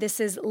 and this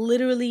is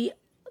literally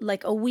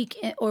a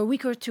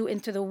week or two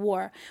into the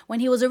war, when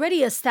he was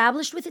already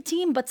established with the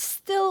team, but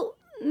still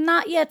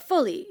not yet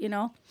fully,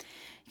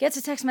 Gets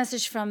a text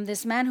message from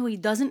this man who he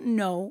doesn't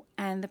know,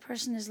 and the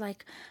person is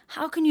like,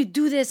 "How can you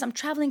do this? I'm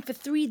traveling for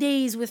 3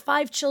 days with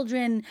 5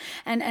 children,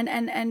 and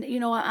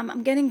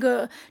I'm getting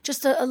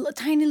just a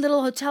tiny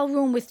little hotel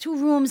room with 2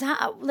 rooms.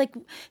 How,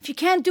 if you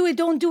can't do it,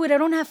 don't do it. I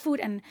don't have food."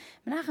 And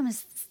Menachem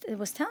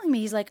was telling me,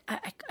 he's like,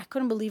 I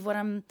couldn't believe what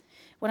I'm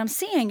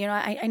seeing.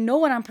 I know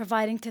what I'm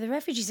providing to the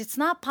refugees. It's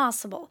not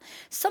possible.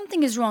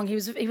 Something is wrong.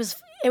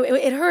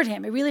 It hurt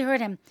him. It really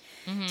hurt him.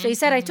 Mm-hmm, so he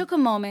said, I took a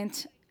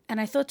moment. And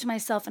I thought to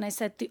myself, and I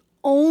said, the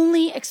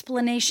only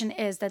explanation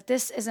is that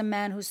this is a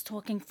man who's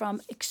talking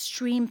from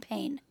extreme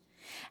pain.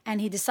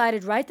 And he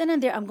decided right then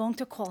and there, I'm going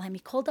to call him.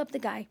 He called up the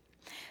guy.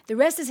 The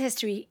rest is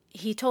history.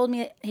 He told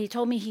me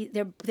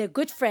they're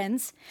good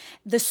friends.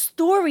 The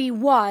story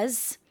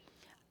was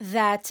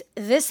that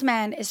this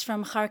man is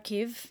from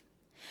Kharkiv.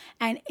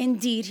 And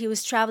indeed, he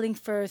was traveling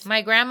for...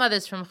 My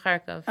grandmother's from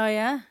Kharkiv. Oh,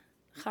 yeah?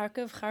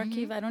 Kharkiv.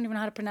 Mm-hmm. I don't even know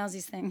how to pronounce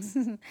these things.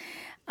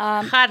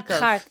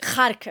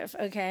 Kharkiv,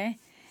 okay.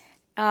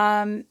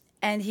 And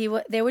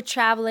they were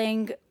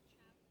traveling.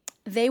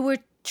 They were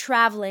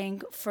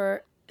traveling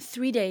for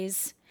 3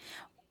 days.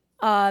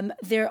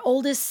 Their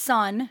oldest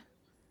son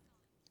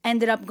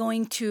ended up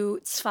going to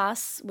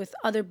Tzfas with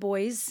other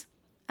boys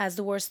as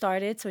the war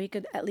started, so he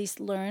could at least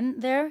learn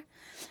there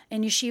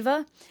in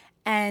yeshiva.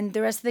 And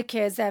the rest of the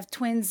kids, they have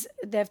twins.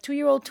 They have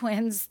 2-year-old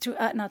twins.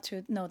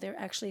 They're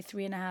actually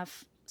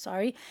 3.5.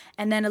 Sorry.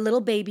 And then a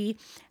little baby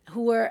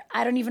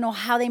I don't even know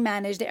how they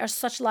managed. They are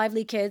such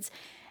lively kids.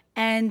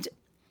 And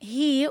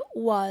he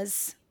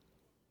was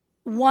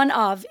one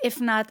of,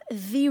 if not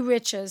the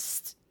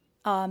richest,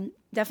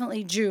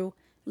 definitely Jew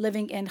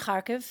living in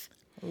Kharkiv.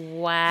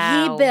 Wow.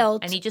 He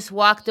built... And he just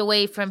walked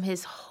away from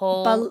his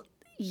whole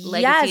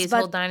legacy, his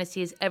whole dynasty,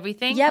 his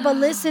everything? Yeah, but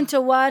listen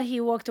to what he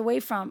walked away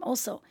from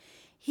also.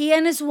 He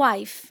and his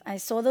wife, I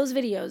saw those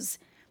videos,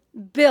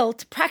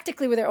 built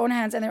practically with their own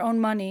hands and their own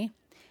money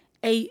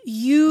a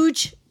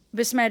huge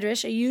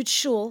bismedrash, a huge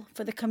shul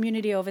for the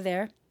community over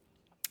there.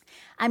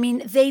 I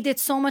mean, they did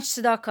so much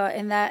tzedakah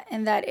in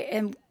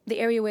the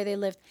area where they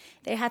lived.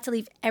 They had to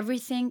leave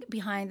everything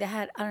behind. They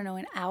had, I don't know,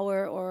 an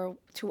hour or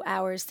 2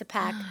 hours to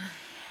pack.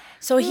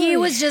 So he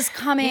was just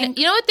coming.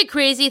 You know what the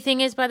crazy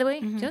thing is, by the way?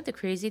 Mm-hmm. Do you know what the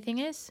crazy thing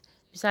is?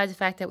 Besides the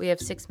fact that we have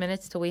 6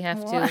 minutes till we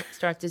have to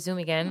start the Zoom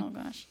again. Oh,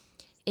 gosh.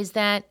 Is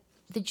that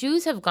the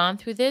Jews have gone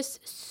through this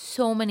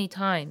so many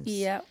times.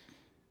 Yeah.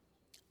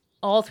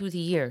 All through the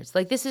years.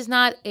 This is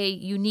not a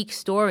unique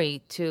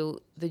story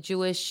to the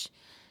Jewish,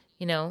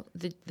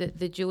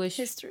 the Jewish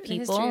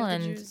people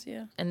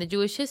and the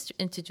Jewish history,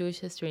 into Jewish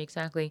history,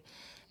 exactly.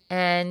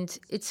 And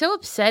it's so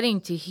upsetting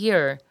to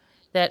hear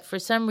that for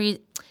some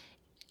reason,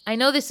 I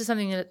know this is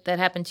something that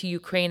happened to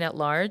Ukraine at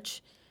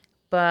large,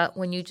 But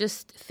when you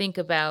just think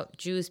about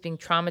Jews being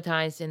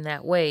traumatized in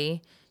that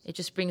way, it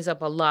just brings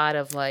up a lot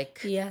of not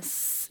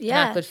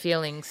good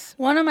feelings.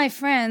 One of my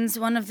friends,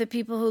 one of the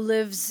people who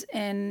lives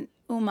in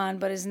Uman,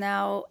 but is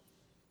now,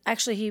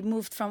 actually he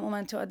moved from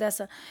Uman to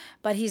Odessa,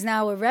 but he's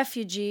now a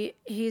refugee.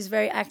 He's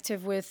very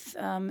active with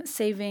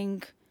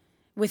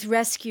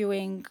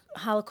rescuing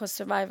Holocaust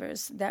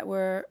survivors that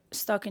were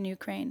stuck in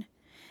Ukraine.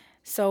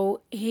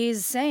 So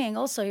he's saying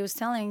also, he was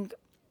telling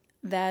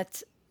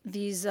that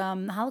these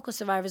Holocaust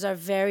survivors are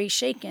very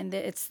shaken.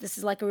 This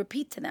is like a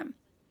repeat to them.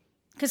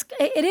 Because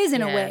it is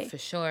in a way. Yeah, for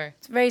sure.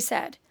 It's very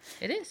sad.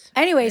 It is.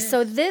 Anyway,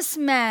 so this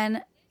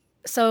man,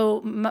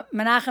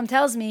 Menachem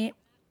tells me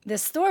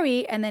this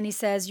story, and then he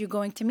says, you're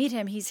going to meet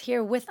him. He's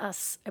here with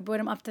us. I brought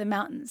him up to the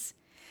mountains.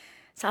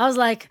 So I was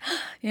like,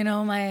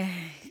 I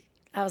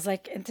was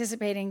like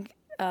anticipating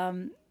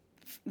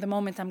the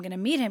moment I'm going to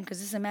meet him, because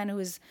this is a man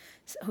who's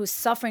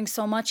suffering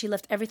so much. He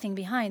left everything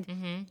behind.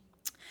 Mm-hmm.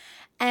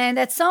 And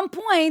at some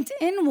point,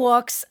 in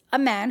walks a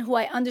man who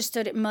I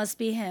understood it must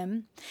be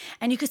him.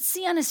 And you could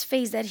see on his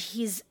face that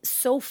he's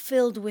so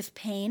filled with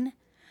pain.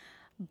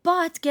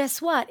 But guess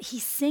what?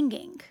 He's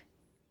singing.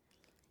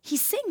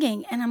 He's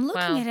singing. And I'm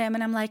looking at him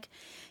and I'm like,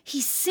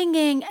 he's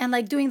singing and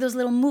like doing those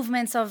little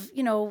movements of,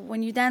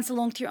 when you dance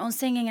along to your own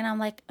singing. And I'm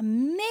like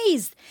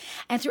amazed.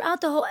 And throughout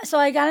the whole, so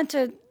I got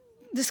into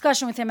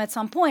discussion with him at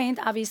some point,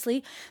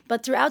 obviously,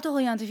 but throughout the whole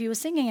Yontif, he was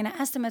singing, and I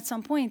asked him at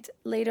some point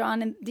later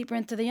on and deeper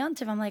into the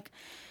Yontif, I'm like,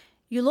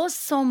 you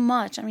lost so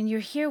much. I mean, you're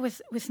here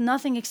with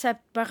nothing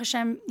except, Baruch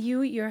Hashem,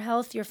 you, your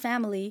health, your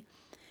family,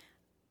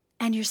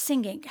 and you're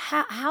singing.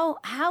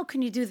 How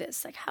can you do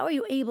this? Like, how are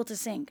you able to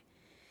sing?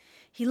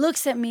 He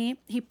looks at me,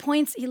 he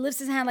lifts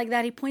his hand like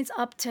that, he points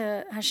up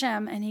to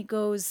Hashem, and he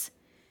goes,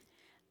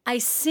 I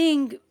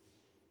sing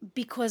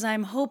because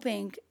I'm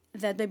hoping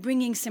that by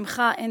bringing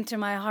simcha into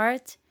my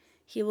heart,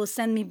 he will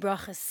send me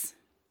brachas.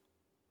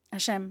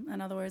 Hashem, in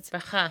other words.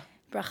 Bracha.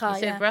 Bracha, you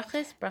said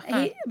brachas?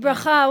 Bracha.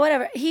 Bracha,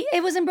 whatever.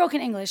 It was in broken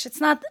English.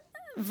 It's not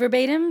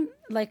verbatim.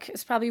 Like,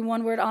 it's probably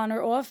one word on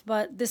or off,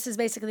 but this is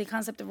basically the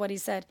concept of what he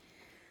said.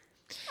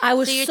 I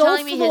was so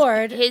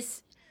floored.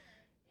 His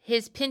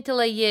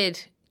Pintele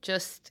Yid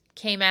just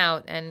came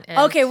out and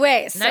okay,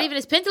 wait. Not even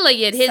his Pintele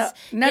Yid.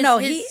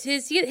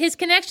 His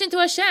connection to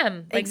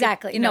Hashem. Like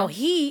exactly.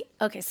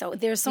 So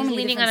there's so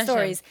many different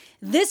stories.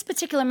 This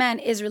particular man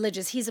is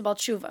religious. He's about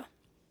tshuva.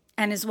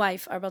 And his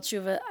wife are about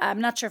tshuva.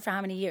 I'm not sure for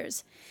how many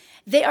years.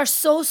 They are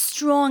so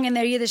strong in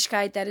their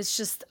Yiddishkeit that it's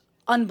just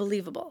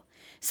unbelievable.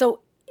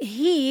 So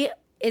he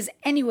is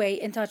anyway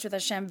in touch with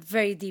Hashem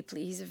very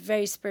deeply. He's a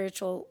very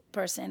spiritual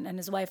person, and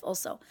his wife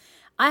also.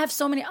 I have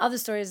so many other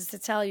stories to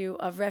tell you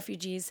of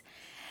refugees.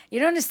 You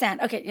don't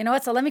understand. Okay, you know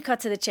what? So let me cut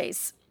to the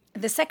chase.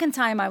 The second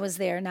time I was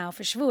there now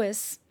for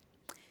Shavuos,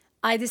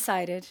 I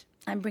decided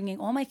I'm bringing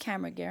all my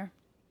camera gear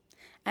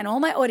and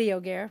all my audio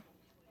gear,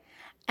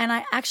 and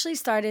I actually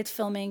started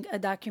filming a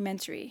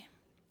documentary.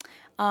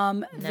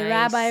 Nice. The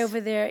rabbi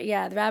over there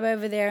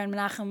and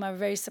Menachem are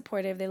very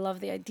supportive. They love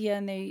the idea,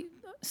 and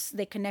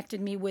they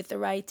connected me with the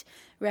right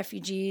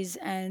refugees,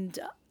 and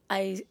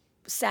I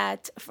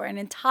sat for an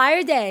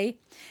entire day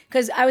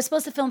because I was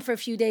supposed to film for a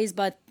few days,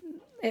 but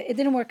it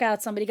didn't work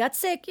out. Somebody got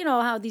sick. You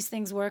know how these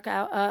things work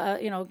out.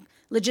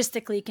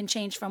 Logistically can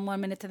change from 1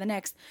 minute to the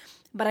next.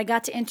 But I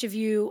got to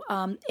interview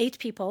 8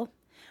 people.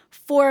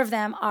 4 of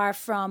them are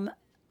from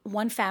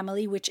one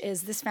family, which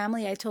is this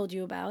family I told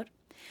you about.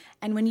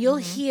 And when you'll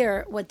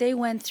hear what they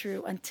went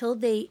through until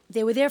they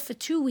were there for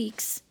 2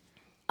 weeks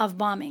of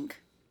bombing.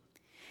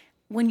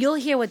 When you'll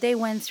hear what they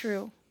went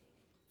through,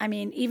 I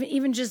mean,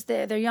 even just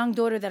their young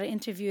daughter that I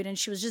interviewed, and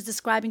she was just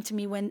describing to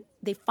me when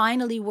they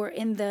finally were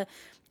in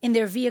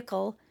their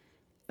vehicle.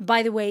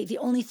 By the way, the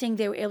only thing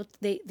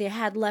they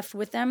had left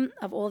with them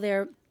of all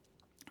their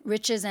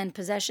riches and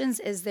possessions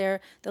is the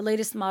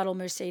latest model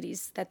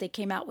Mercedes that they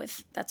came out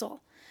with. That's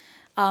all.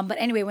 But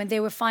anyway, when they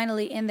were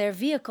finally in their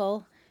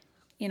vehicle,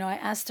 I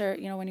asked her,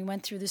 when you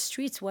went through the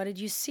streets, what did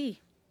you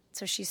see?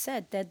 So she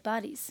said, dead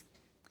bodies.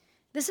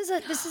 This is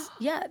a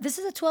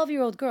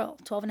 12-year-old girl,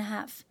 12 and a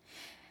half.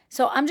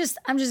 So I'm just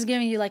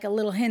giving you like a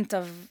little hint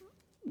of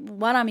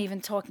what I'm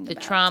even talking about.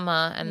 The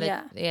trauma and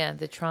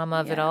the trauma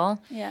of it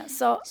all. Yeah.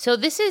 So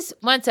this is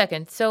 1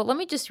 second. So let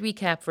me just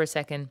recap for a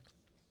second.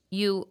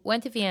 You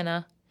went to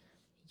Vienna,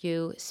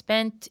 you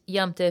spent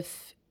Yom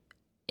Tif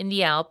in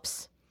the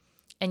Alps,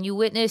 and you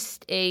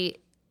witnessed a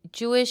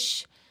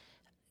Jewish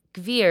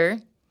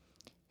gvir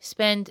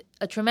spend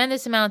a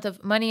tremendous amount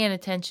of money and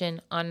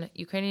attention on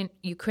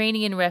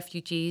Ukrainian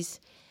refugees.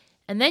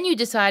 And then you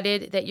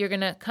decided that you're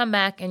going to come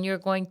back and you're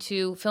going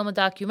to film a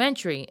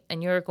documentary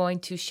and you're going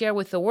to share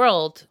with the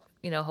world,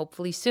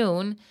 hopefully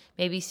soon,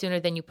 maybe sooner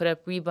than you put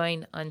up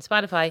Rebind on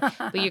Spotify,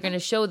 but you're going to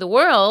show the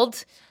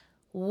world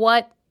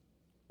what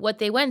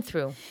they went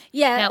through.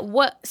 Yeah.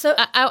 Now, so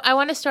I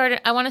want to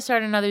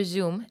start another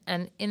Zoom,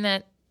 and in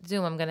that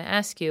Zoom I'm going to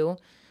ask you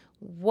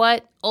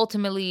what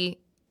ultimately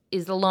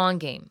is the long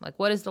game? Like,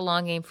 what is the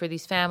long game for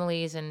these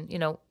families, and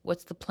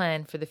what's the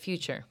plan for the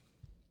future?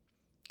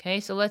 Okay,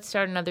 so let's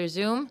start another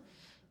Zoom.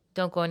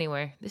 Don't go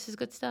anywhere. This is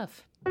good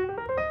stuff.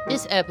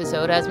 This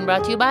episode has been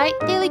brought to you by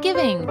Daily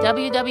Giving,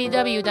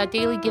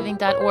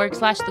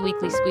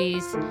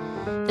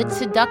 www.dailygiving.org/theweeklysqueeze, the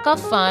tzedakah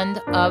fund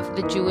of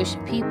the Jewish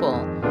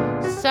people.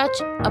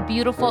 Such a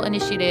beautiful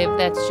initiative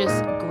that's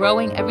just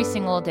growing every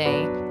single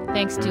day.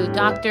 Thanks to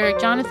Dr.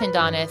 Jonathan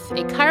Doneth,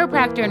 a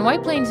chiropractor in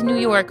White Plains, New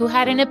York, who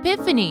had an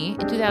epiphany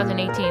in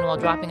 2018 while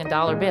dropping a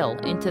dollar bill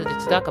into the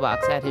tzedakah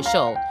box at his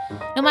shul.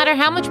 No matter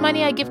how much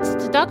money I give to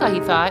tzedakah,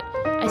 he thought,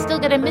 I still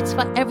get a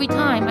mitzvah every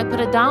time I put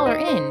 $1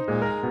 in.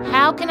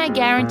 How can I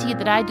guarantee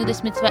that I do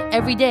this mitzvah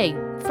every day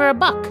for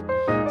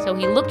 $1? So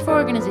he looked for an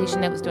organization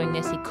that was doing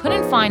this. He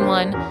couldn't find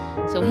one.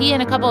 So he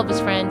and a couple of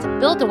his friends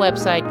built a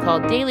website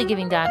called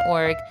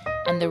dailygiving.org,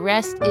 and the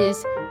rest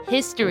is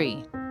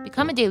history.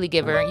 Become a daily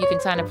giver. You can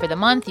sign up for the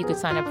month. You could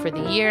sign up for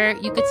the year.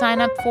 You could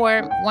sign up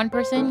for one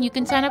person. You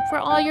can sign up for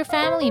all your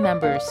family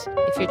members.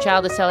 If your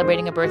child is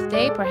celebrating a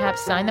birthday,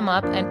 perhaps sign them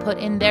up and put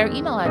in their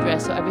email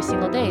address. So every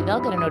single day, they'll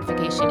get a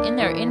notification in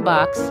their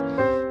inbox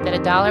that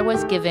 $1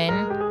 was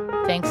given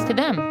thanks to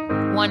them.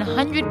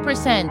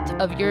 100%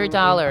 of your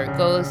dollar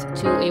goes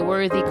to a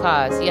worthy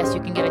cause. Yes,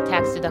 you can get a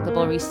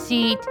tax-deductible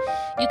receipt.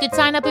 You could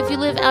sign up if you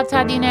live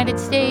outside the United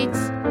States.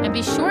 And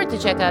be sure to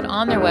check out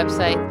on their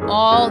website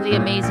all the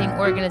amazing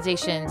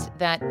organizations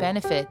that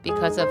benefit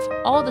because of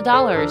all the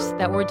dollars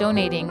that we're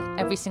donating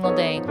every single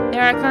day.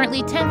 There are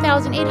currently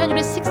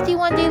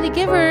 10,861 daily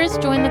givers.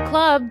 Join the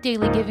club,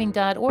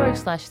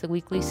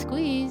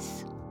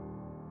 dailygiving.org/theweeklysqueeze.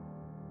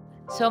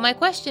 So my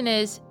question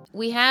is,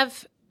 we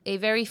have a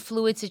very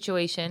fluid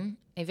situation,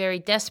 a very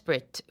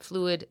desperate,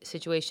 fluid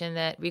situation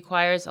that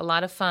requires a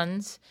lot of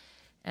funds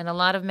and a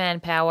lot of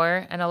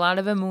manpower and a lot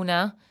of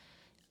emunah,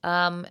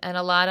 and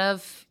a lot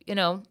of,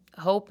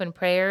 hope and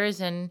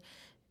prayers. And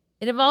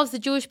it involves the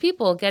Jewish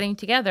people getting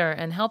together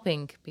and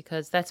helping,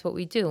 because that's what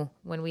we do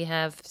when we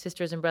have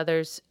sisters and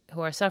brothers who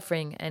are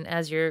suffering. And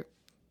as you're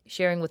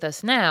sharing with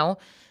us now,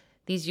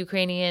 these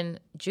Ukrainian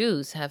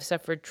Jews have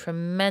suffered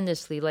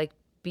tremendously, like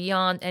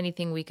beyond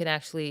anything we could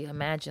actually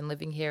imagine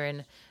living here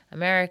in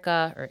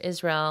America or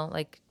Israel,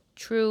 like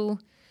true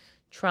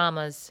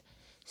traumas.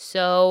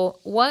 So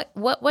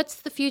what's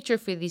the future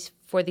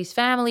for these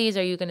families?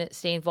 Are you going to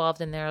stay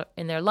involved in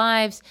their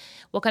lives?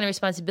 What kind of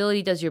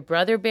responsibility does your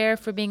brother bear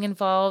for being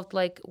involved?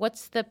 Like,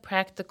 what's the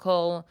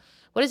practical?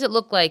 What does it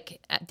look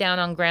like down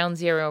on ground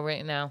zero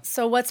right now?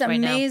 So what's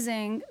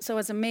amazing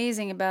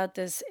about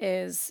this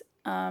is,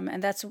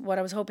 and that's what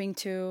I was hoping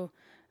to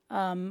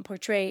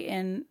portray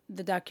in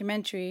the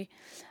documentary,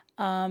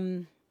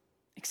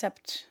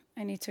 except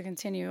I need to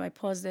continue. I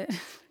paused it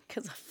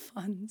because of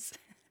funds.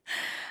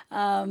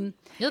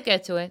 You'll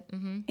get to it.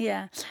 Mm-hmm.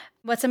 Yeah.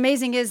 What's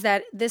amazing is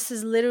that this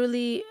is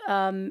literally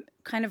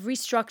kind of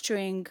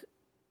restructuring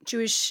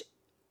Jewish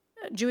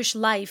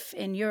life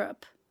in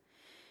Europe.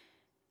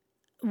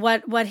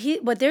 What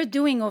they're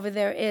doing over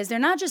there is they're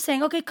not just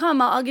saying, okay,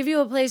 come, I'll give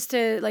you a place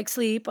to like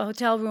sleep, a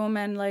hotel room,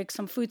 and like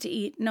some food to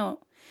eat. No,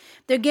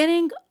 they're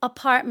getting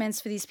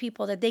apartments for these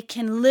people that they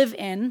can live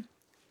in.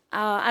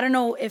 I don't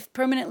know if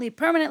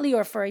permanently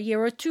or for a year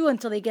or two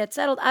until they get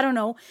settled. I don't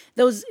know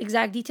those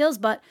exact details,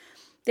 but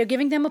they're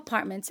giving them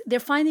apartments. They're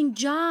finding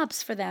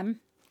jobs for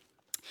them.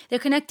 They're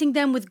connecting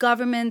them with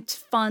government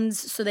funds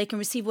so they can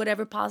receive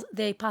whatever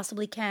they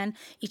possibly can,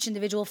 each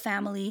individual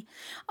family.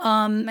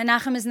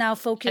 Menachem is now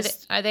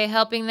focused. Are they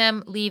helping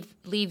them leave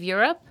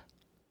Europe?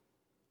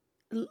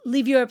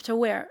 Leave Europe to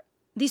where?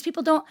 These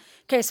people don't.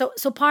 Okay, so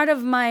part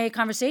of my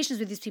conversations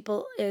with these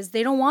people is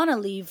they don't want to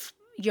leave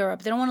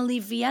Europe. They don't want to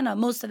leave Vienna,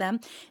 most of them.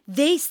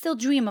 They still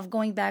dream of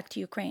going back to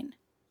Ukraine,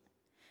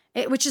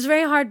 which is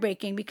very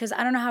heartbreaking because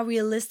I don't know how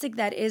realistic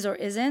that is or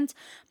isn't,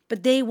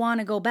 but they want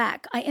to go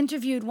back.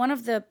 One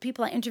of the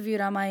people I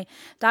interviewed on my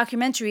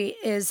documentary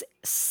is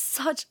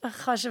such a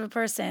hush of a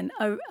person,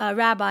 a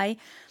rabbi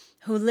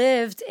who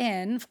lived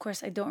in, of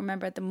course, I don't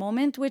remember at the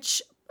moment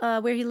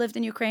where he lived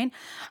in Ukraine.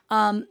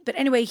 But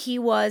anyway, he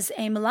was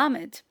a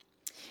melamed.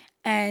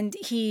 And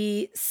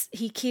he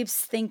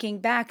keeps thinking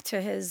back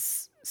to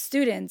his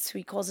students, who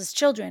he calls his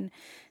children.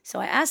 So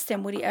I asked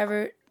him, would he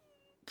ever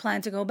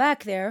plan to go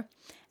back there?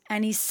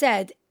 And he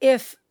said,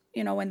 if,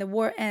 when the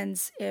war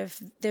ends,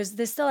 if there's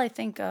still, I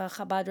think, a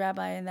Chabad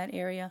rabbi in that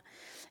area,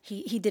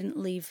 he didn't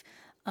leave.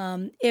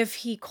 If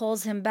he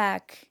calls him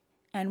back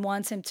and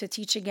wants him to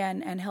teach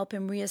again and help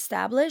him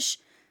reestablish,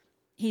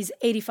 he's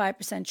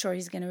 85% sure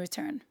he's going to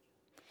return.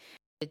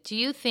 Do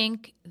you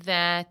think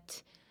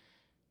that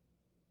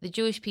the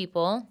Jewish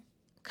people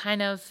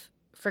kind of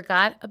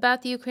forgot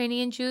about the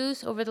Ukrainian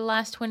Jews over the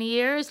last 20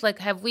 years? Like,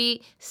 have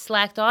we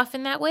slacked off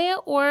in that way,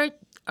 or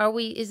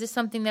is this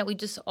something that we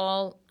just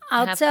all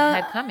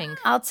had coming?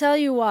 I'll tell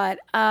you what,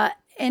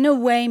 in a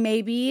way,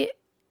 maybe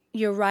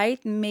you're right.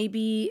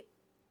 Maybe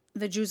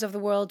the Jews of the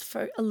world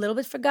a little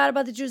bit forgot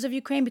about the Jews of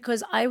Ukraine,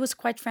 because I was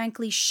quite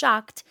frankly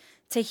shocked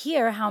to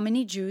hear how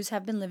many Jews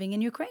have been living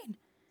in Ukraine.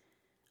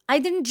 I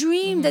didn't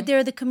dream that there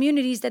are the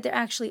communities that there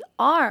actually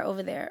are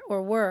over there,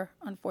 or were,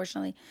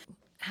 unfortunately.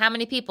 How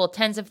many people?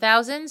 Tens of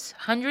thousands?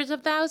 Hundreds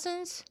of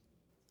thousands?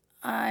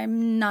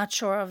 I'm not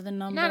sure of the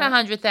number. Not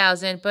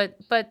 100,000,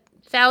 but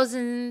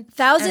thousands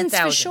Thousands and for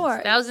thousands.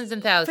 sure. Thousands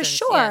and thousands.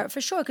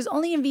 For sure. Because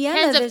only in Vienna,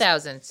 Tens of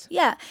thousands.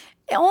 Yeah,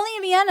 only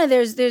in Vienna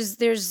there's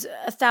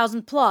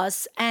 1,000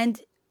 plus,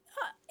 and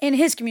in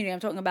his community I'm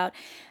talking about,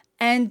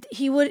 and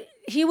he would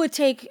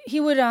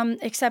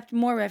accept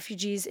more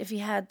refugees if he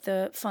had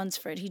the funds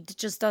for it. He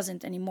just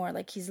doesn't anymore.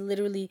 Like, he's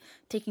literally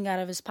taking out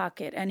of his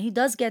pocket, and he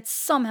does get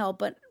some help,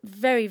 but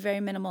very, very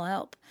minimal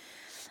help.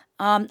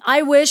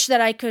 I wish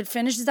that I could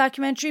finish the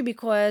documentary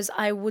because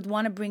I would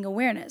want to bring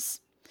awareness.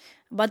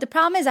 But the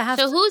problem is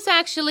So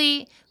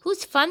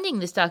who's funding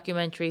this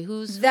documentary?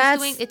 Who's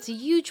doing? It's a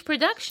huge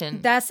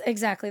production. That's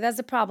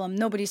the problem.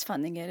 Nobody's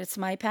funding it. It's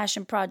my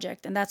passion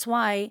project. And that's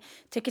why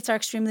tickets are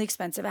extremely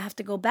expensive. I have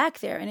to go back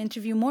there and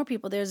interview more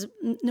people. There's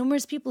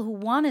numerous people who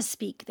want to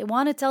speak. They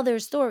want to tell their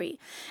story.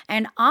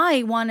 And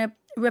I want to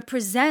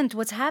represent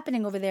what's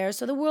happening over there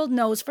so the world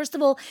knows. First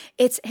of all,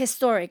 it's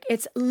historic.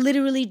 It's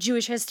literally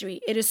Jewish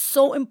history. It is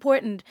so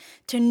important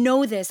to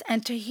know this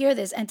and to hear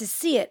this and to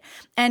see it.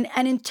 And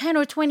in 10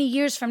 or 20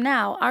 years from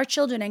now, our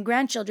children and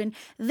grandchildren,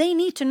 they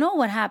need to know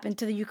what happened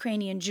to the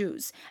Ukrainian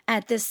Jews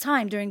at this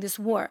time during this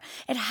war.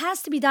 It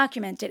has to be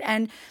documented,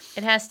 and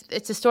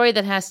it's a story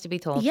that has to be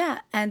told. Yeah,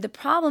 and the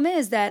problem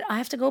is that I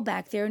have to go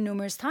back there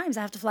numerous times.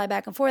 I have to fly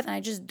back and forth, and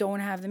I just don't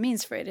have the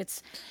means for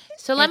it.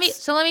 Let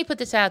me put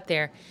this out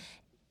there.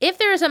 If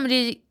there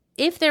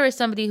is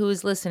somebody who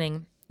is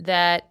listening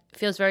that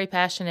feels very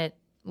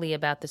passionately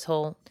about this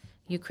whole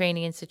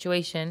Ukrainian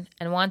situation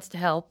and wants to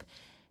help,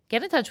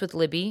 get in touch with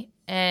Libby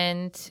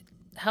and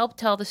help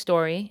tell the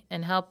story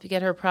and help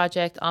get her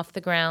project off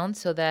the ground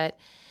so that,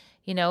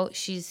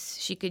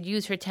 she could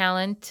use her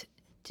talent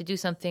to do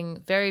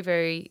something very,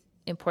 very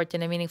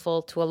important and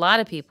meaningful to a lot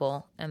of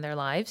people and their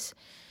lives.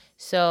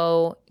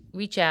 So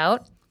reach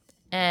out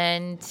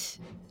and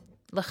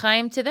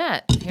l'chaim to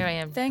that. Here I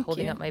am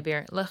holding up my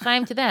beer.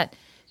 L'chaim to that.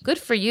 Good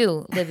for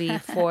you, Libby,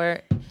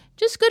 for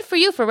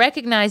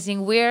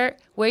recognizing where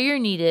you're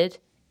needed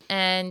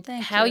and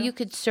how you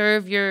could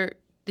serve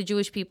the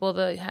Jewish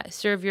people,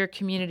 serve your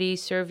community,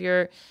 serve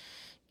your,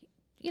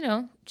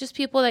 just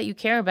people that you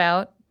care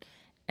about,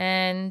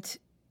 and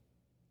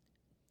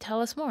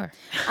tell us more.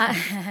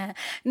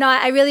 No,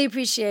 I really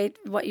appreciate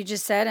what you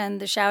just said and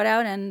the shout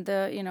out and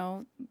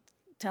the,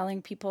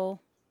 telling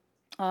people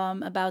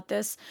about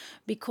this,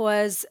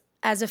 because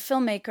as a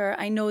filmmaker,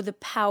 I know the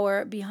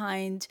power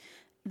behind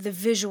the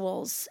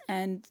visuals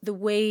and the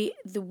way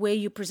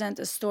you present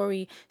a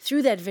story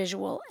through that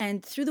visual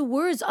and through the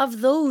words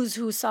of those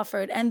who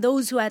suffered and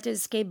those who had to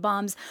escape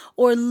bombs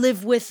or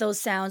live with those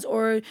sounds,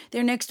 or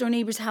their next door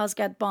neighbor's house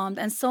got bombed,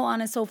 and so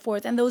on and so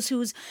forth, and those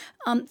whose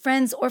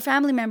friends or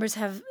family members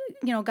have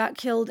got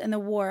killed in the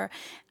war.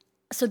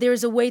 So there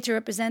is a way to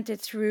represent it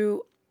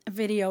through a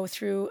video,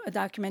 through a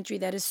documentary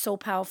that is so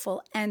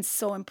powerful and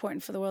so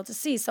important for the world to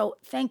see. So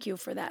thank you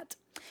for that.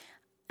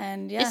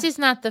 And this is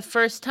not the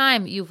first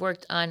time you've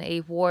worked on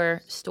a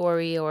war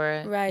story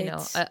or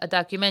a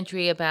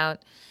documentary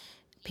about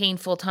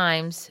painful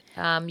times.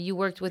 You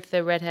worked with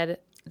the redhead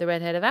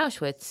of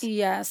Auschwitz.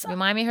 Yes.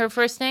 Remind me her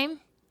first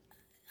name?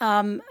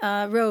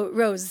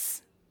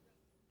 Rose.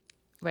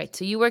 Right.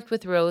 So you worked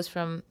with Rose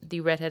from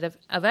the Redhead of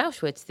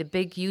Auschwitz, the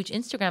big, huge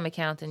Instagram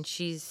account, and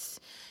she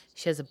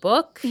has a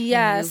book.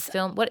 Yes.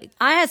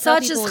 I had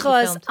such a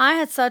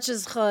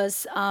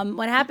schus.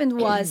 What happened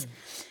was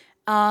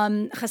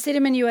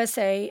Hasidim in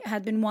USA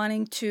had been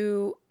wanting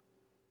to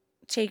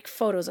take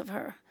photos of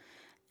her.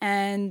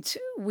 And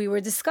we were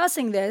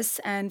discussing this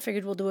and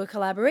figured we'll do a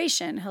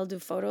collaboration. He'll do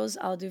photos,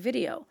 I'll do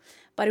video.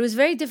 But it was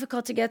very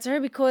difficult to get to her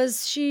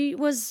because she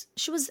was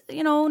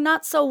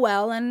not so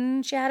well,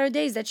 and she had her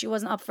days that she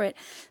wasn't up for it.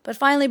 But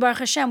finally, Baruch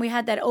Hashem, we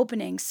had that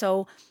opening.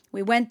 So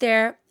we went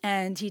there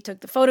and he took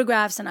the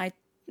photographs and I,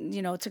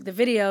 took the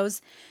videos.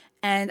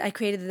 And I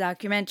created the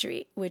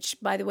documentary, which,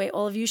 by the way,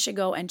 all of you should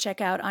go and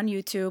check out on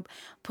YouTube.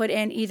 Put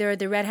in either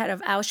The Redhead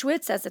of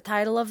Auschwitz as the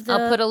title of the...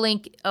 I'll put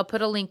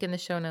a link in the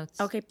show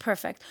notes. Okay,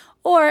 perfect.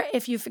 Or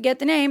if you forget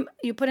the name,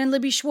 you put in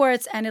Libby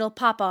Schwartz and it'll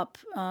pop up.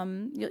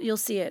 You'll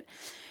see it.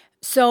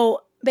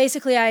 So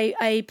basically,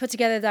 I put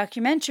together a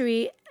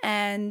documentary,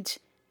 and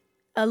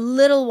a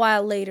little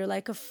while later,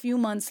 like a few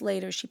months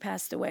later, she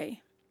passed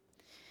away.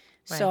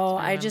 Right, so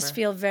I just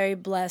feel very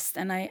blessed,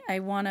 and I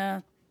want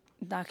to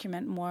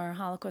document more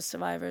Holocaust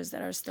survivors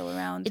that are still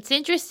around. It's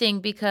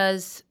interesting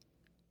because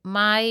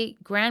my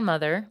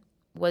grandmother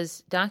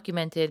was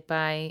documented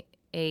by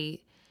a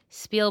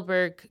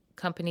Spielberg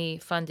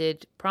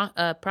company-funded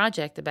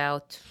project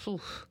about,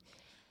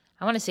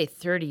 I want to say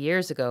 30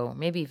 years ago,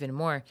 maybe even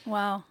more.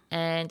 Wow.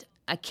 And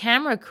a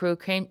camera crew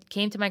came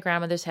to my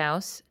grandmother's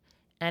house,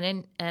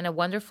 and a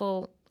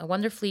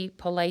wonderfully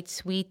polite,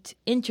 sweet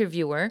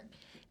interviewer,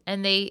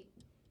 and they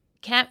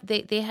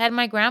had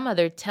my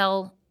grandmother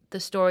tell the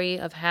story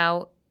of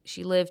how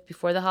she lived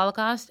before the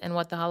Holocaust and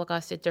what the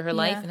Holocaust did to her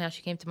life and how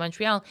she came to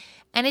Montreal.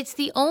 And it's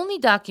the only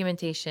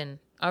documentation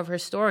of her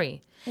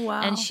story.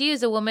 Wow. And she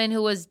is a woman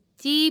who was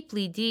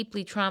deeply,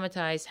 deeply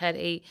traumatized, had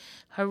a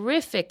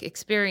horrific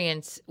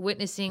experience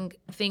witnessing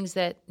things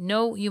that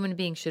no human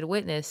being should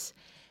witness.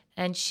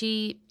 And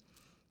she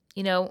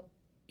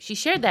she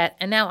shared that,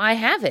 and now I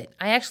have it.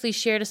 I actually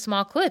shared a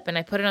small clip, and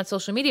I put it on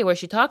social media where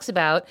she talks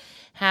about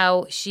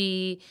how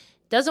she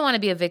doesn't want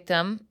to be a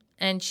victim,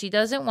 and she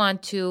doesn't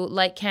want to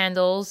light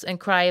candles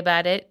and cry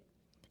about it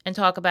and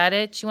talk about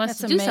it. She wants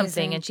to do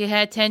something, and she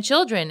had 10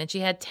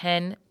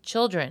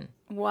 children.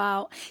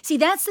 Wow. See,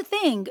 that's the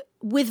thing.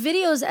 With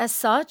videos as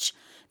such,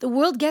 the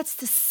world gets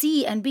to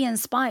see and be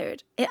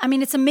inspired. I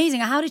mean, it's amazing.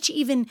 How did she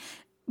even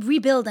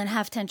rebuild and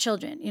have 10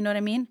 children? You know what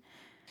I mean?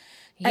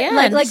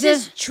 Yeah, this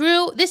is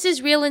true. This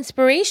is real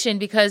inspiration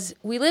because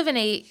we live in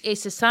a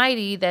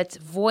society that's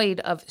void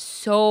of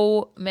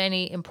so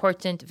many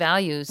important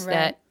values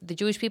that the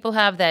Jewish people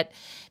have, that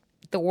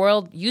the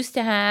world used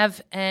to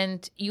have,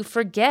 and you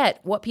forget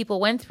what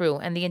people went through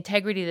and the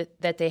integrity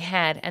that they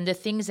had and the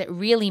things that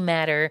really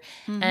matter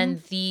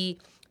and the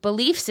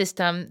belief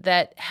system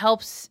that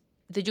helps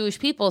the Jewish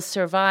people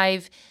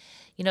survive,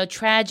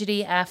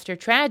 tragedy after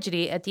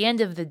tragedy. At the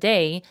end of the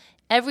day,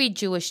 every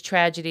Jewish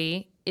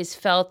tragedy is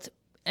felt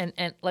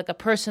and like a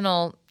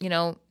personal,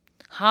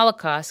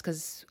 Holocaust,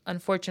 because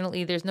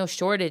unfortunately there's no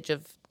shortage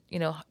of,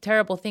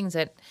 terrible things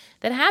that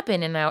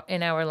happen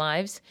in our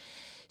lives.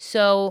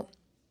 So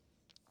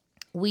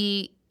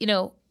we,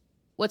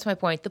 what's my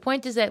point? The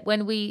point is that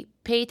when we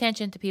pay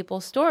attention to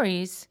people's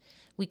stories,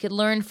 we could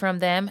learn from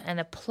them and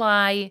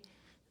apply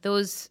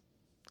those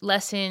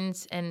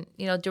lessons and,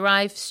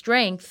 derive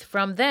strength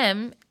from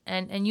them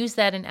and use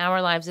that in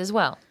our lives as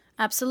well.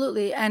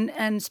 Absolutely.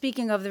 And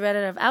speaking of the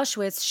Reddit of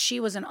Auschwitz, she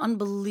was an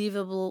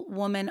unbelievable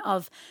woman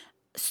of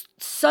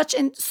such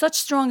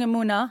strong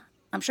emunah.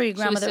 I'm sure your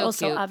grandmother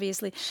also, cute.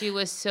 Obviously. She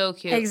was so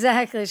cute.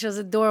 Exactly. She was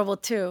adorable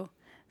too.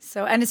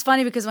 So, and it's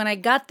funny because when I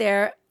got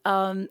there,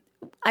 I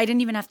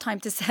didn't even have time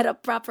to set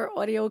up proper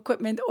audio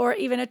equipment or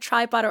even a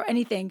tripod or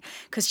anything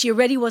because she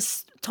already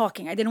was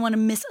talking. I didn't want to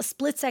miss a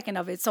split second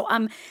of it. So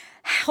I'm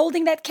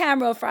holding that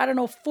camera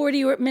for,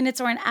 40 minutes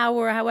or an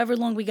hour, or however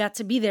long we got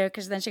to be there,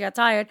 because then she got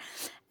tired.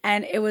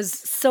 And it was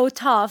so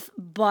tough,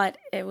 but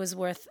it was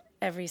worth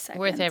every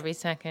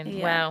second.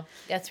 Yeah. Wow.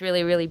 That's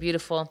really, really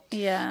beautiful.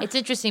 Yeah. It's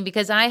interesting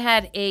because I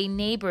had a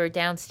neighbor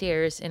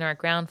downstairs in our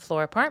ground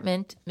floor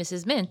apartment,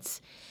 Mrs. Mintz.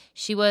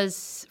 She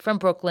was from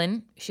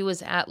Brooklyn. She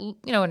was at,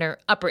 in her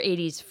upper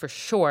 80s for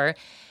sure.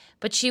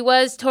 But she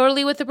was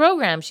totally with the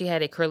program. She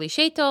had a curly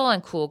sheitel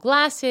and cool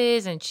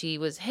glasses, and she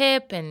was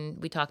hip, and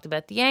we talked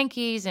about the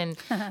Yankees, and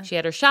she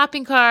had her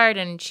shopping cart,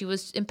 and she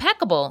was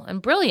impeccable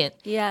and brilliant.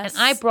 Yes.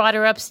 And I brought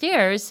her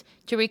upstairs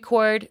to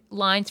record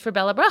lines for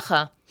Bella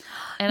Bracha.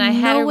 And I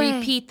had her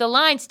repeat the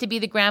lines to be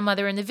the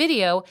grandmother in the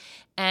video.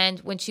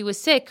 And when she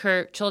was sick,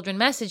 her children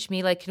messaged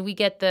me, like, can we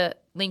get the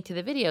link to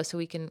the video so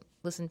we can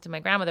listen to my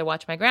grandmother,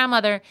 watch my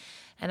grandmother?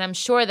 And I'm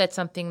sure that's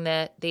something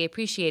that they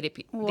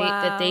appreciated,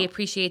 that they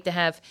appreciate to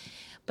have.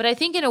 But I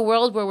think in a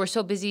world where we're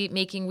so busy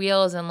making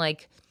reels and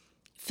like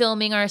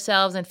filming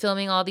ourselves and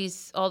filming all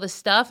this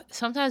stuff,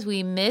 sometimes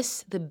we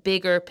miss the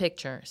bigger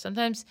picture.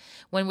 Sometimes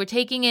when we're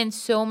taking in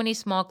so many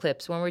small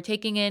clips, when we're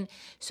taking in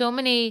so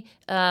many,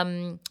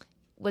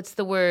 what's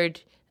the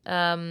word?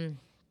 I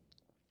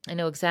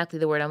know exactly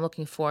the word I'm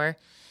looking for.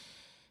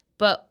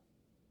 But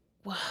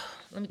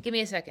give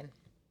me a second.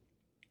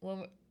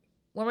 When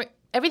we're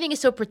everything is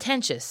so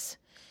pretentious.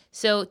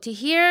 So to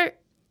hear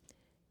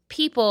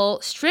people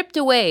stripped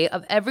away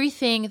of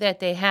everything that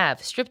they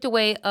have, stripped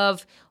away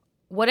of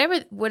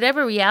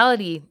whatever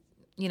reality,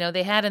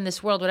 they had in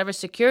this world, whatever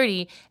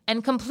security,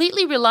 and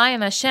completely rely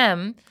on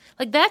Hashem,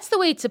 like that's the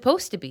way it's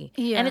supposed to be.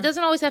 Yeah. And it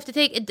doesn't always have to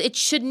take, it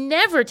should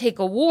never take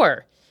a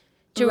war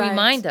to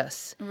remind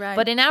us. Right.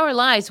 But in our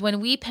lives, when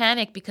we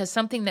panic because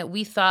something that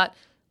we thought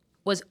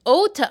was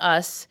owed to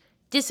us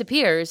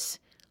disappears,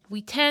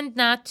 we tend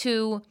not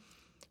to,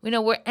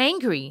 we're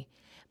angry.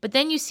 But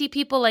then you see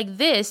people like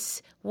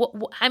this.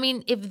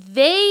 If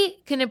they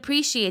can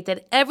appreciate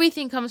that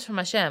everything comes from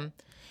Hashem,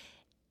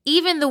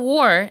 even the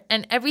war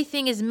and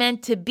everything is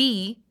meant to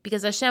be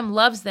because Hashem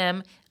loves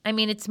them,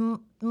 it's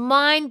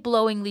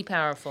mind-blowingly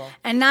powerful.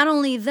 And not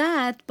only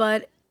that,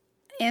 but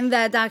in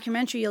that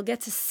documentary, you'll get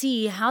to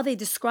see how they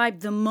describe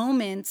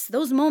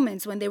those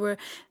moments when they were,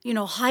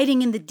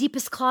 hiding in the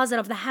deepest closet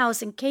of the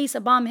house in case a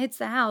bomb hits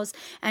the house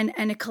and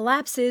it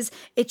collapses.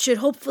 It should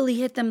hopefully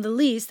hit them the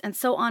least, and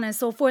so on and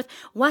so forth.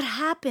 What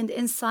happened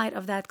inside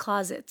of that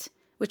closet?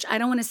 Which I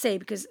don't want to say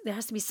because there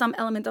has to be some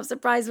element of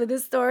surprise with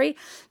this story.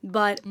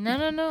 But no,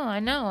 I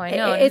know.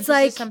 It's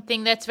like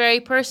something that's very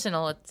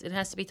personal. It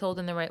has to be told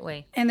in the right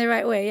way. In the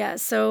right way, yeah.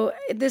 So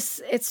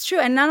it's true.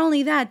 And not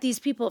only that, these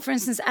people, for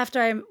instance,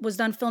 after I was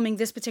done filming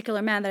this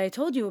particular man that I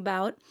told you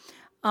about,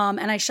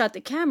 and I shot the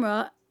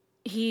camera,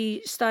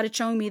 he started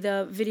showing me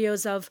the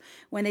videos of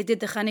when they did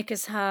the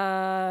Chanukah's,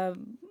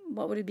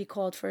 what would it be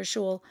called for a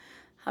shul?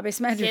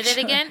 Say that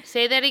again.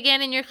 Say that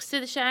again in your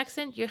Chassidish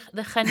accent.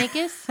 The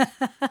Chanukahs.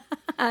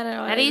 I don't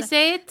know. How do you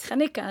say it?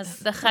 Chanukahs.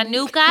 The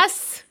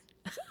Chanukas.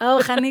 Oh,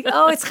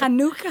 it's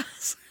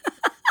Chanukahs.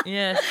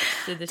 Yes.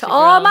 To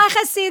all my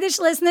Hasidish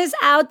listeners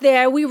out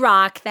there, we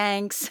rock.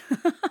 Thanks.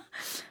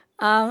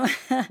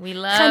 We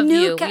love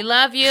you. We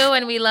love you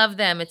and we love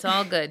them. It's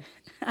all good.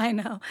 I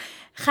know.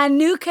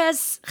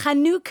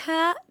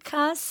 Chanukah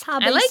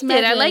I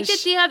liked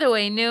it the other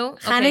way, new.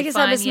 Okay,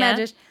 fine,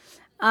 yeah.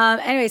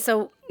 Anyway,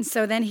 so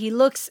then he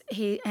looks,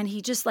 he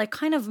just like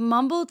kind of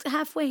mumbled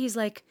halfway. He's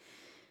like,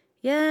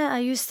 yeah, I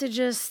used to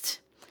just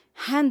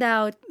hand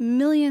out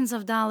millions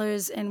of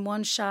dollars in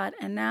one shot,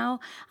 and now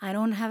I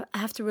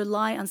have to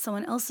rely on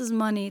someone else's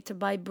money to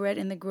buy bread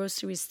in the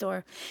grocery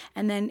store.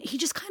 And then he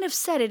just kind of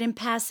said it in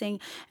passing,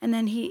 and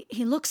then he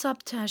looks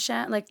up to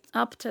Hashem, like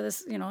up to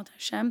this, to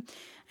Hashem,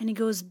 and he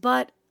goes,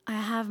 but I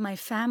have my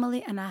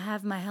family and I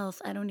have my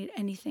health. I don't need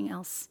anything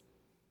else.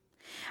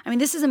 I mean,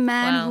 this is a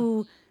man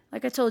who,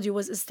 like I told you,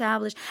 was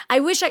established.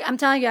 I wish, I'm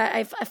telling you,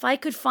 if I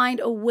could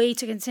find a way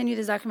to continue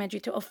this documentary,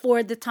 to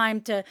afford the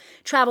time to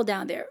travel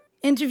down there,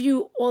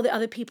 interview all the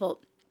other people,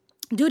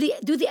 do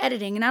the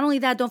editing. And not only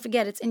that, don't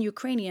forget, it's in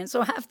Ukrainian.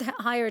 So I have to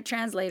hire a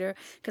translator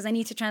because I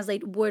need to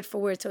translate word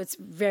for word. So it's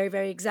very,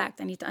 very exact.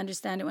 I need to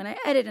understand it when I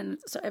edit. And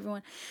so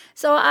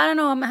I don't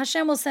know,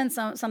 Hashem will send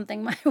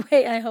something my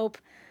way, I hope,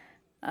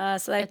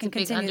 so that I can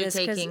continue this.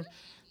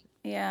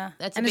 Yeah.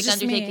 That's a big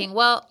undertaking. Me.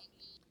 Well,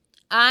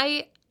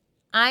 I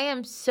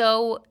am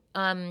so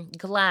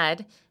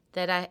glad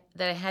that I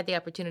had the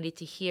opportunity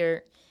to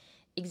hear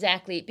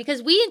exactly,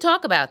 because we didn't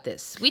talk about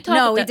this. We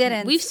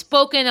didn't. We've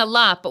spoken a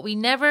lot, but I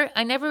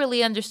never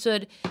really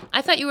understood.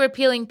 I thought you were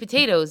peeling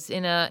potatoes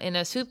in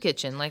a soup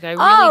kitchen. Like I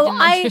really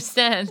didn't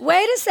understand.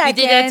 Wait a second.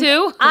 You did that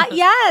too?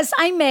 Yes,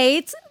 I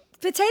made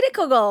potato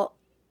kugel.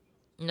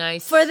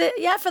 Nice. For the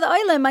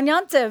oilim on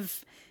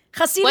Yontiv.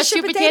 What's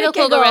your potato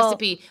kugel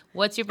recipe?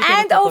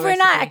 And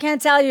overnight, I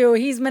can't tell you.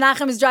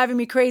 Menachem is driving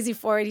me crazy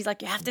for it. He's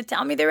like, you have to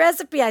tell me the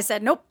recipe. I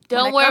said, nope.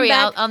 Don't worry,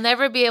 I'll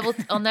never be able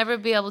to. I'll never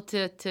be able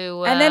to.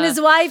 And then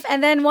his wife.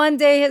 And then one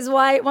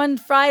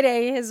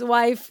Friday, his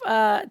wife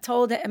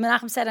told him.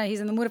 Menachem said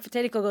he's in the mood of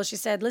potato kugel. She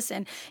said,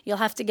 listen, you'll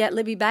have to get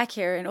Libby back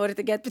here in order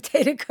to get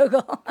potato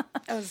kugel.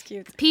 That was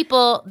cute.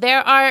 People,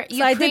 there are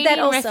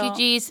Ukrainian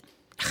refugees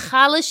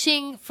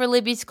chalishing for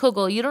Libby's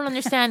kugel. You don't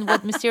understand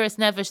what mysterious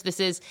nevish this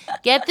is.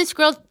 Get this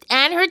girl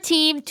and her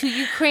team to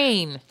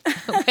Ukraine,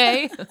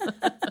 okay?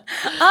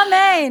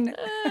 Amen.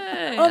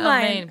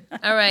 Amen.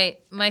 All right,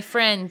 my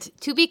friend,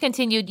 to be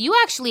continued. You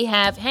actually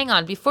have, hang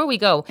on, before we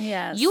go.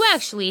 Yes. You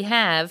actually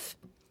have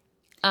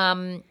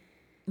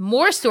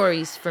more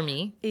stories for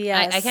me.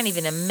 Yes. I can't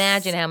even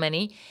imagine how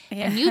many.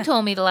 Yeah. And you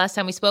told me the last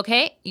time we spoke,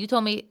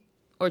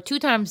 or 2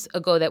 times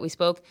ago that we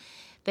spoke,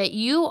 that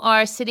you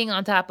are sitting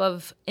on top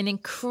of an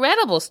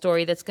incredible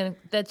story that's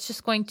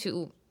just going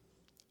to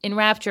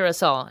enrapture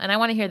us all. And I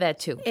want to hear that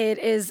too. It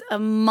is a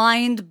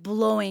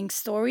mind-blowing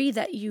story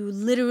that you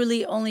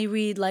literally only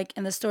read like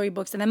in the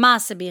storybooks and the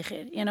Maaseh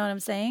Bichir. You know what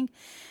I'm saying?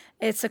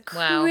 It's a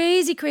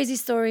crazy, crazy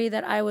story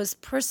that I was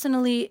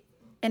personally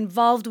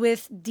involved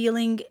with,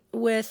 dealing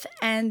with,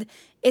 and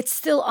it's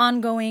still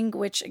ongoing,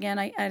 which again,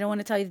 I don't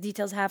want to tell you the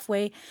details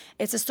halfway.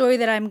 It's a story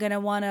that I'm going to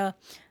want to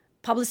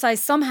publicize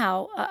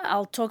somehow.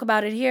 I'll talk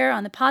about it here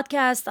on the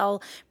podcast.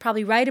 I'll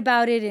probably write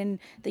about it in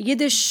the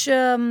Yiddish,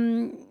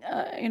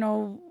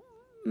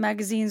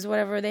 magazines,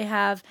 whatever they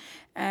have,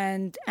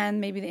 and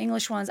maybe the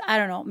English ones. I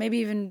don't know. Maybe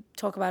even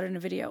talk about it in a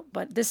video.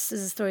 But this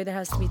is a story that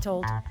has to be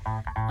told.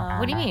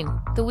 What do you mean?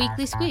 The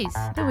weekly squeeze?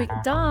 We're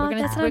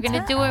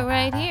gonna do it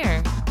right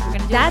here.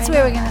 That's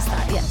where we're gonna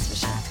start. Yes, for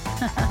sure.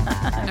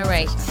 All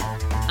right.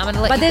 I'm gonna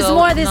let but you go.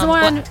 But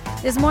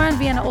there's more on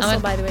Vienna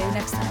also, by the way,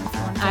 next time.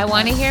 I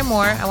want to hear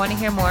more.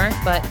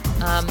 But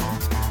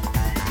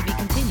to be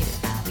continued.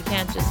 We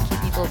can't just keep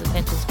people's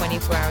attention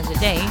 24 hours a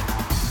day.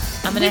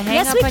 I'm going to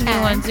hang up on you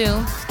on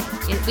Zoom.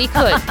 We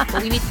could,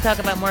 but we need to talk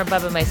about more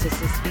Baba My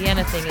Sisters.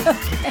 Vienna thing is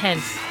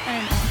intense.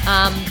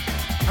 I'm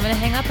going to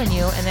hang up on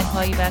you and then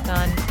call you back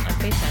on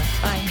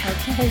FaceTime. Bye.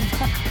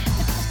 Okay.